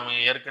 இது நம்ம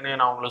ஏற்கனவே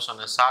நான் உங்களுக்கு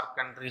சொன்னேன், சார்க்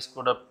கண்ட்ரிஸ்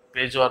கூட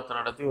பேச்சுவார்த்தை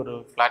நடத்தி ஒரு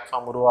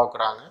பிளாட்ஃபார்ம்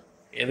உருவாக்குறாங்க.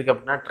 எதுக்கு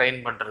அப்படின்னா ட்ரெயின்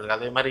பண்ணுறதுக்கு.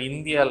 அதே மாதிரி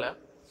இந்தியாவில்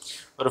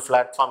ஒரு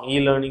பிளாட்ஃபார்ம்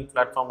லேர்னிங்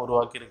பிளாட்ஃபார்ம்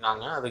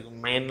உருவாக்கியிருக்காங்க. அதுக்கு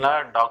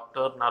மெயினாக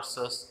doctor,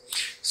 nurses,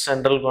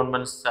 central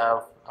government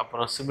staff,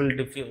 அப்புறம் சிவில்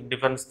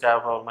டிஃபென்ஸ்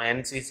ஸ்டாஃப், அப்புறம்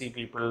என்சிசி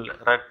பீப்புள்,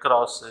 ரெட்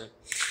கிராஸு,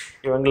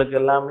 இவங்களுக்கு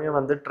எல்லாமே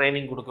வந்து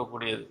ட்ரைனிங்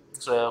கொடுக்கக்கூடியது.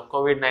 ஸோ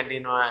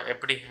கோவிட்-19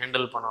 எப்படி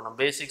ஹேண்டில் பண்ணணும்,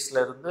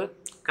 பேசிக்ஸ்லேருந்து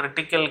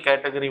கிரிட்டிக்கல்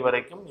கேட்டகரி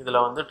வரைக்கும்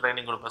இதில் வந்து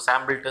ட்ரைனிங் கொடுப்போம்.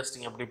 சாம்பிள்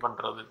டெஸ்டிங் எப்படி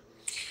பண்ணுறது.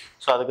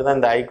 ஸோ அதுக்கு தான்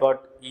இந்த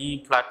ஐகாட்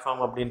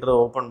பிளாட்ஃபார்ம் அப்படின்றத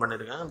ஓப்பன்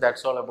பண்ணியிருக்கேன்.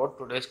 That's all about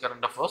today's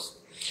current affairs.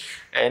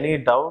 Any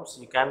doubts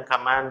you can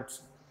comment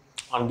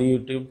on the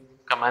YouTube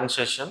comment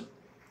session.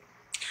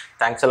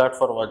 Thanks a lot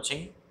for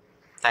watching.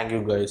 Thank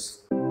you guys.